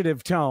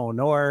appreciative tone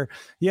or,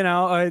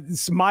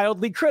 it's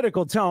mildly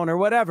critical tone or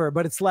whatever.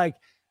 But it's like,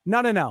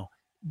 no.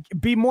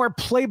 Be more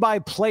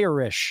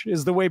play-by-player-ish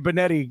is the way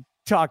Benetti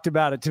talked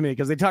about it to me,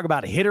 because they talk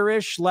about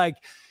hitter-ish, like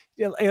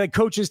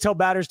coaches tell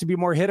batters to be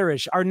more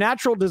hitter-ish. Our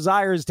natural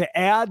desire is to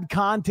add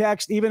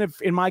context, even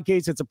if in my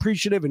case it's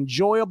appreciative,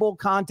 enjoyable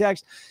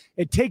context.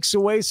 It takes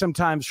away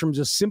sometimes from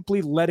just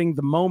simply letting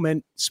the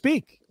moment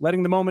speak,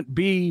 letting the moment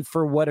be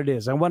for what it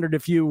is. I wondered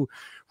if you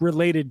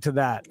related to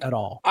that at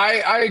all.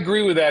 I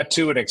agree with that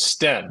to an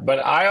extent, but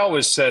I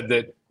always said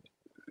that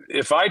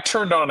if I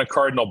turned on a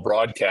Cardinal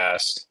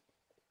broadcast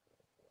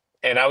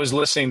and I was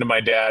listening to my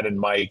dad and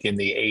Mike in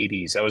the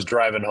 80s, I was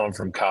driving home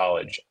from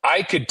college,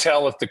 I could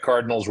tell if the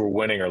Cardinals were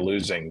winning or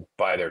losing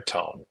by their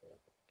tone.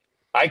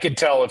 I could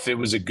tell if it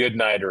was a good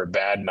night or a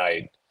bad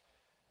night,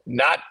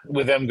 not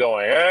with them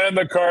going, and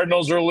the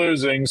Cardinals are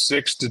losing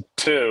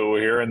 6-2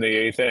 here in the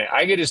 8th inning.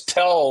 I could just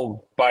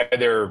tell by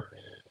their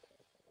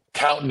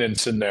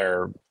countenance in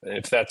there,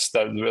 if that's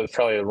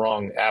probably the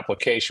wrong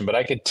application, but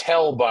I could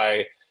tell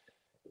by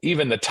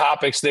even the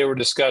topics they were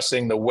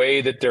discussing, the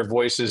way that their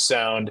voices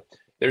sound.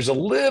 There's a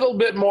little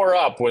bit more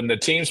up when the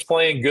team's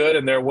playing good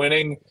and they're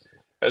winning,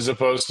 as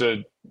opposed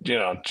to,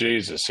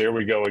 Jesus, here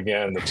we go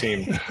again. The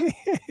team,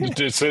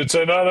 it's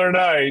another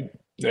night.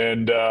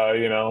 And,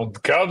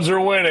 Cubs are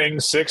winning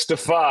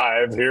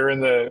 6-5 here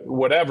in the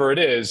whatever it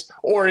is.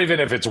 Or even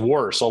if it's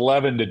worse,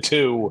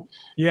 11-2,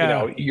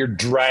 you're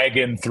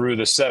dragging through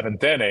the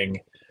 7th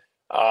inning.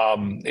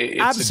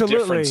 It's Absolutely. A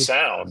different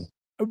sound.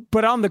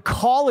 But on the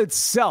call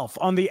itself,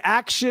 on the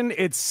action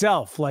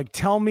itself, like,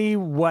 tell me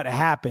what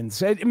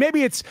happens.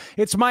 Maybe it's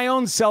my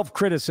own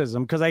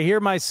self-criticism, because I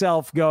hear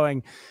myself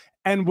going,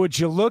 and would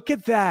you look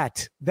at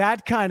that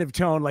kind of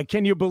tone? Like,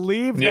 can you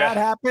believe that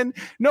happened?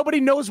 Nobody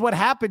knows what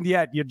happened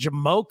yet, you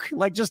jamoke.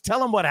 Like, just tell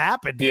them what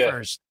happened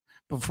first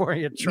before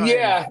you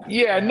try.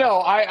 No,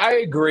 I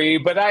agree.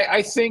 But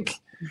I think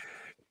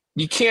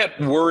you can't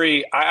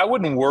worry. I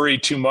wouldn't worry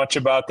too much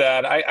about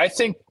that. I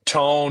think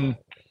tone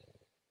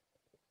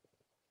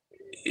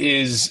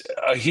is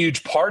a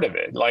huge part of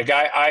it. Like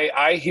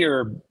I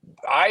hear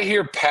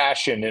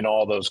passion in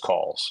all those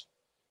calls,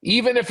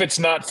 even if it's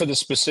not for the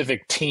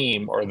specific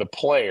team or the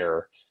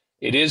player,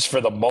 it is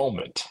for the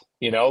moment.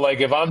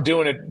 Like if I'm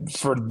doing it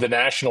for the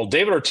National,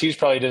 David Ortiz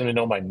probably doesn't even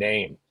know my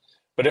name,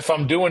 but if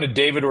I'm doing a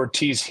David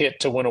Ortiz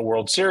hit to win a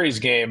World Series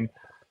game,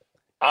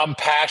 I'm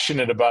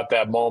passionate about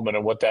that moment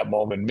and what that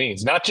moment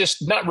means. Not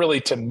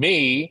really to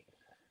me,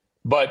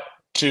 but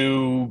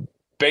to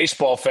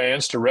baseball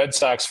fans, to Red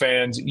Sox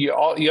fans. You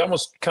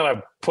almost kind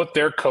of put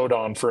their coat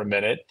on for a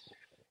minute,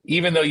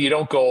 even though you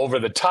don't go over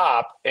the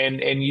top,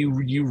 and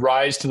you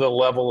rise to the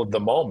level of the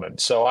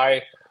moment. So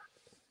I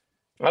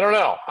don't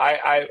know.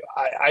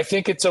 I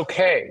think it's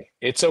okay.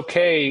 It's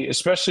okay,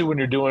 especially when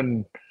you're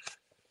doing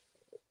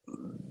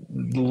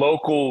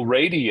local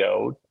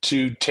radio,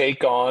 to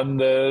take on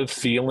the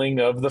feeling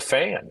of the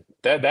fan.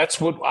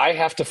 That's what I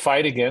have to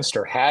fight against,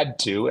 or had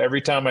to,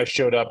 every time I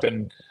showed up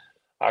in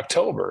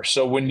October.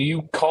 So when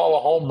you call a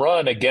home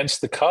run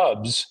against the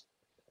Cubs,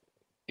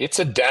 it's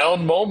a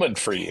down moment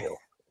for you.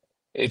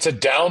 It's a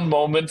down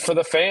moment for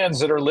the fans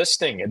that are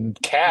listening, and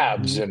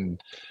cabs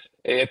and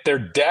at their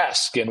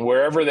desk and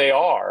wherever they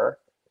are.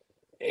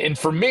 And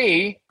for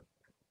me,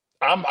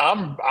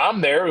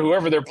 I'm there,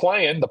 whoever they're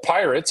playing, the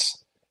Pirates.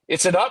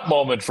 It's an up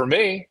moment for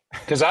me,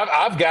 because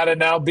I've got to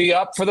now be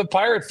up for the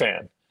Pirate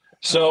fan.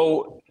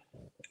 So,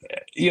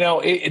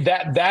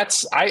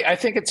 I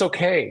think it's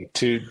okay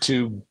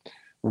to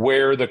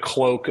wear the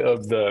cloak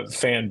of the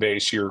fan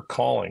base you're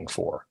calling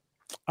for.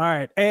 All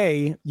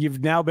right. You've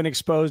now been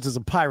exposed as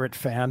a Pirate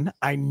fan.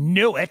 I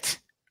knew it.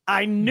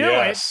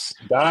 Yes,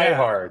 die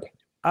hard.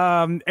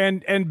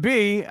 And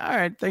B, all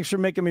right, thanks for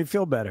making me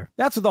feel better.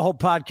 That's what the whole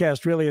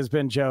podcast really has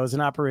been, Joe, is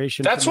an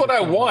operation. That's what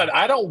I want.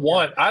 I don't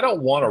want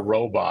a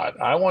robot.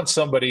 I want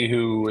somebody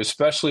who,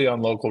 especially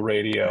on local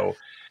radio,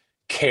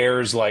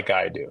 cares like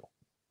I do.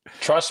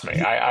 Trust me.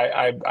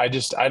 I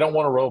don't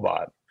want a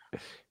robot.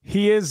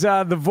 He is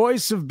the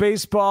voice of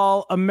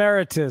baseball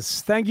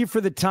emeritus. Thank you for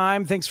the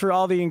time. Thanks for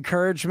all the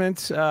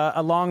encouragement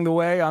along the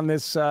way on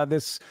this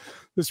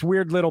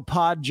weird little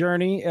pod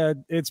journey.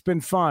 It's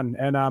been fun,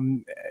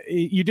 and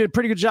you did a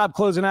pretty good job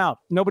closing out.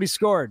 Nobody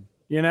scored,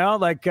 we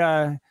got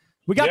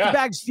the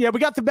bags. Yeah, we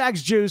got the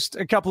bags juiced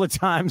a couple of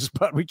times,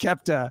 but we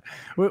kept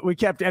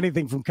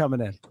anything from coming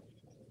in.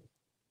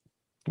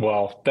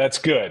 Well, that's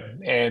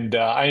good, and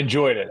I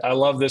enjoyed it. I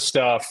love this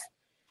stuff.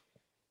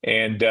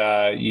 And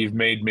you've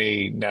made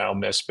me now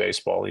miss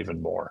baseball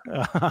even more.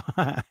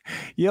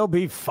 You'll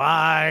be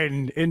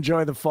fine.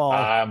 Enjoy the fall.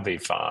 I'll be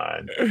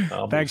fine.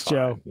 Thanks,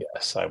 Joe.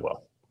 Yes, I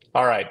will.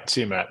 All right.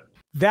 See you, Matt.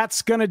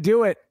 That's going to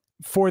do it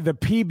for the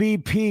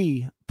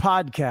PBP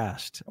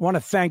podcast. I want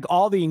to thank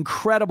all the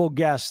incredible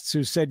guests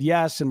who said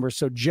yes and were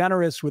so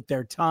generous with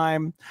their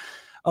time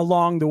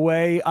along the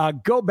way.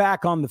 Go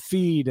back on the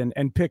feed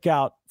and pick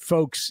out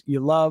folks you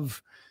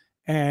love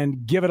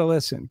and give it a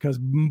listen, because,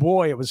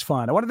 boy, it was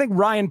fun. I want to thank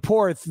Ryan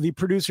Porth, the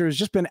producer, has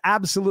just been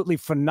absolutely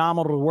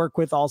phenomenal to work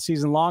with all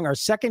season long. Our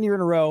second year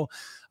in a row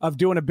of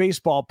doing a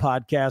baseball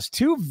podcast.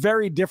 Two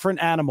very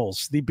different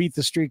animals, the Beat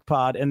the Streak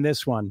pod and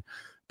this one.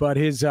 But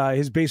his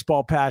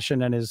baseball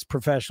passion and his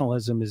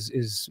professionalism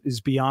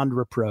is beyond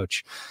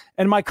reproach.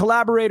 And my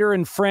collaborator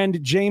and friend,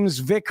 James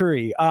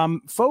Vickery.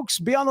 Folks,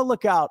 be on the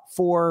lookout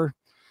for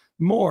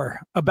more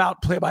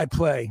about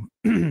play-by-play,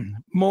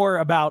 more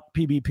about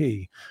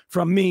PBP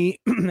from me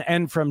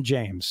and from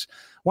James.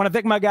 I want to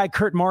thank my guy,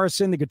 Kurt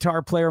Morrison, the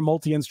guitar player,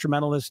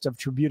 multi-instrumentalist of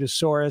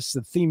Tributosaurus.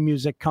 The theme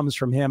music comes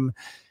from him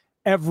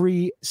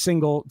every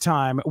single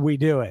time we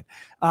do it.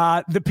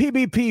 The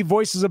PBP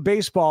Voices of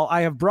Baseball,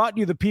 I have brought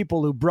you the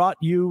people who brought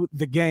you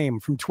the game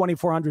from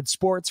 2400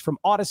 Sports, from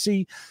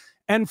Odyssey,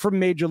 and from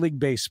Major League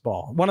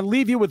Baseball. I want to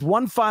leave you with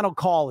one final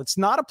call. It's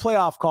not a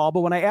playoff call,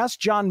 but when I asked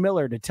John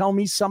Miller to tell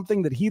me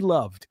something that he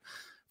loved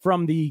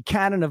from the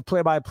canon of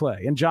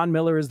play-by-play, and John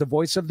Miller is the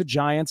voice of the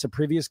Giants, a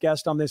previous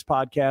guest on this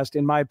podcast,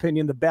 in my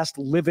opinion, the best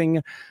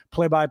living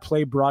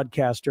play-by-play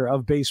broadcaster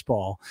of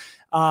baseball.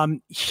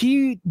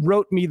 He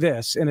wrote me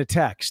this in a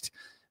text.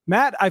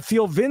 Matt, I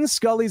feel Vin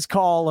Scully's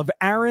call of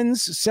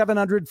Aaron's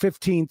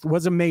 715th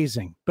was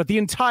amazing, but the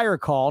entire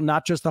call,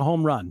 not just the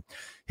home run.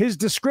 His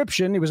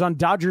description, he was on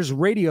Dodgers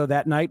radio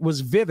that night,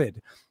 was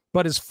vivid,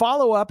 but his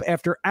follow-up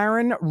after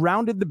Aaron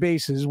rounded the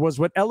bases was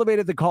what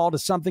elevated the call to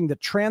something that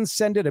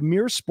transcended a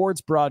mere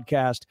sports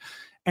broadcast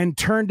and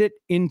turned it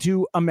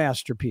into a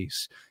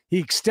masterpiece. He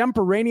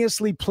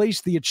extemporaneously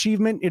placed the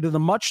achievement into the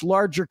much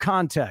larger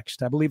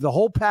context. I believe the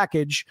whole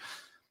package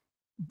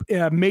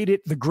made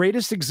it the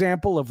greatest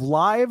example of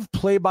live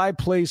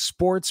play-by-play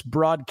sports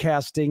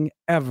broadcasting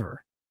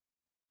ever.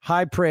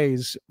 High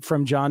praise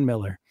from John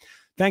Miller.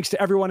 Thanks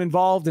to everyone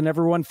involved and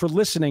everyone for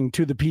listening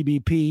to the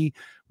PBP.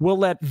 We'll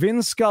let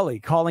Vin Scully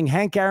calling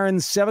Hank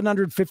Aaron's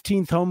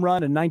 715th home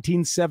run in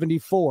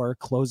 1974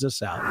 close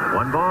us out.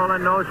 1 ball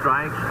and no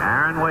strikes.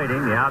 Aaron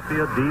waiting. The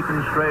outfield deep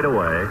and straight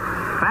away.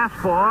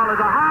 Fastball is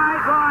a high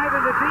drive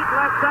into deep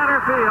left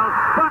center field.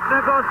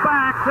 Buckner goes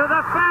back to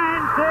the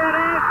fence. It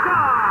is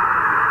gone.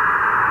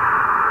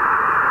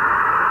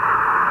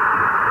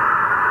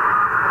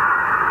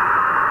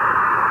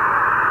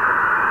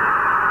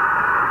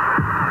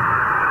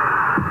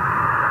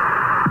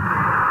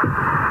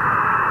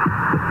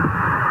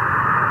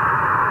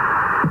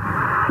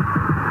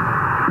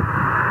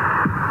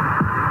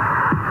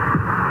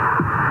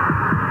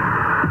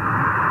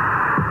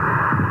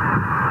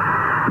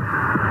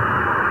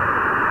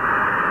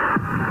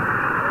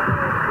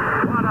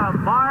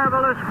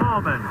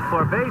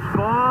 For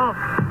baseball,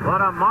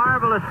 what a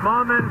marvelous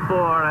moment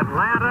for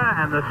Atlanta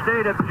and the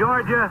state of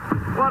Georgia.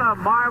 What a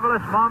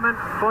marvelous moment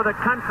for the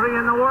country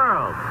and the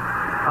world.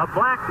 A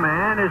black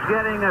man is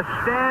getting a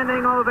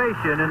standing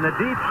ovation in the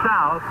Deep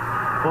South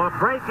for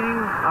breaking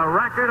a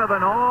record of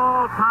an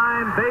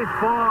all-time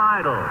baseball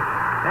idol.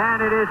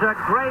 And it is a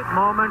great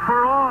moment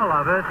for all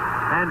of us,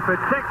 and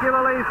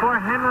particularly for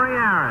Henry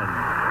Aaron,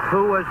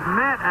 who was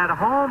met at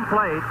home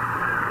plate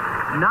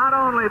not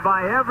only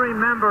by every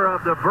member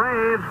of the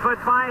Braves, but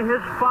by his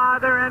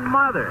father and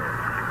mother.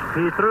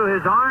 He threw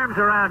his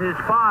arms around his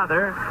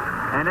father,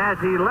 and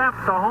as he left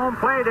the home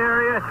plate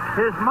area,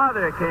 his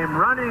mother came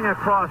running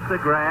across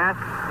the grass,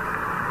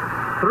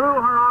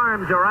 threw her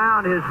arms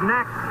around his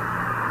neck,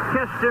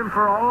 kissed him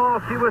for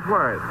all she was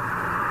worth.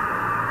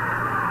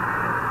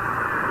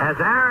 As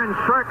Aaron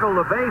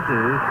circled the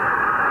bases,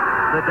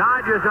 the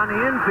Dodgers on the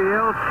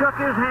infield shook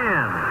his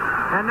hand,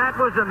 and that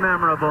was a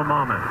memorable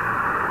moment.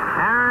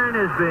 Aaron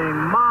is being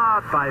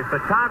mobbed by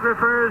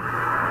photographers.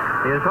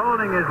 He is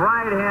holding his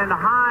right hand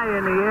high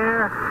in the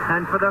air,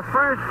 and for the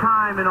first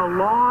time in a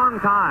long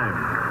time,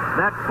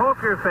 that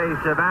poker face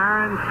of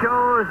Aaron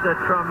shows the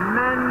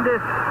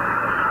tremendous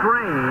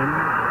strain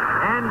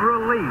and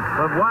relief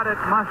of what it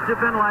must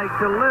have been like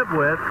to live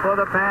with for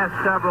the past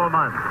several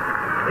months.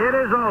 It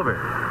is over.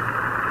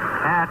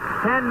 At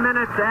 10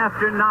 minutes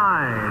after 9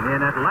 in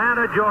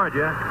Atlanta,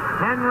 Georgia,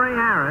 Henry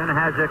Aaron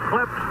has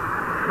eclipsed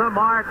the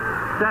mark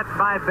set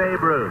by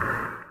Babe Ruth.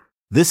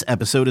 This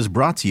episode is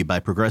brought to you by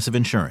Progressive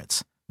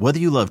Insurance. Whether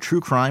you love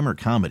true crime or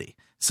comedy,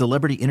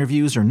 celebrity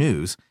interviews or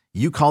news,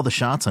 you call the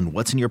shots on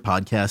what's in your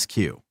podcast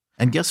queue.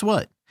 And guess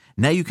what?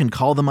 Now you can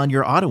call them on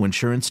your auto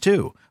insurance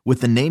too,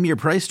 with the Name Your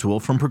Price tool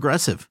from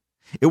Progressive.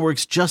 It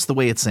works just the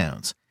way it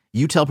sounds.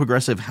 You tell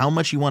Progressive how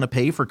much you want to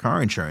pay for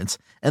car insurance,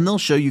 and they'll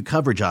show you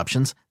coverage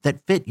options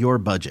that fit your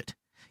budget.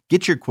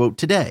 Get your quote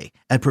today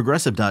at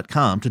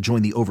Progressive.com to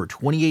join the over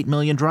 28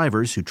 million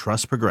drivers who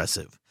trust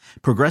Progressive.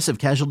 Progressive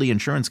Casualty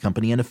Insurance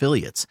Company and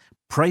Affiliates.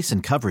 Price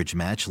and coverage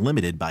match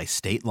limited by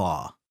state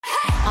law.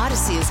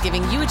 Odyssey is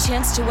giving you a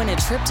chance to win a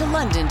trip to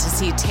London to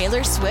see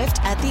Taylor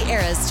Swift at the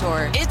Eras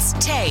Tour. It's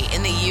Tay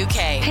in the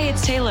UK. Hey,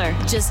 it's Taylor.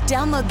 Just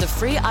download the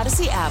free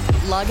Odyssey app,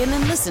 log in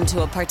and listen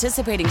to a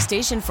participating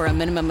station for a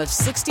minimum of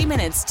 60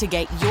 minutes to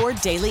get your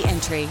daily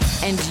entry.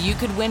 And you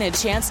could win a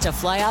chance to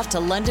fly off to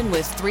London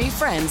with 3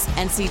 friends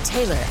and see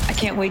Taylor. I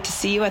can't wait to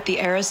see you at the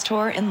Eras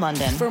Tour in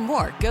London. For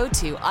more, go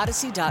to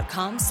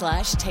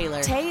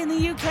odyssey.com/Taylor. Tay in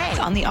the UK. It's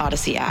on the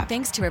Odyssey app.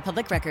 Thanks to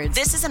Republic Records.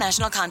 This is a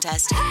national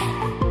contest.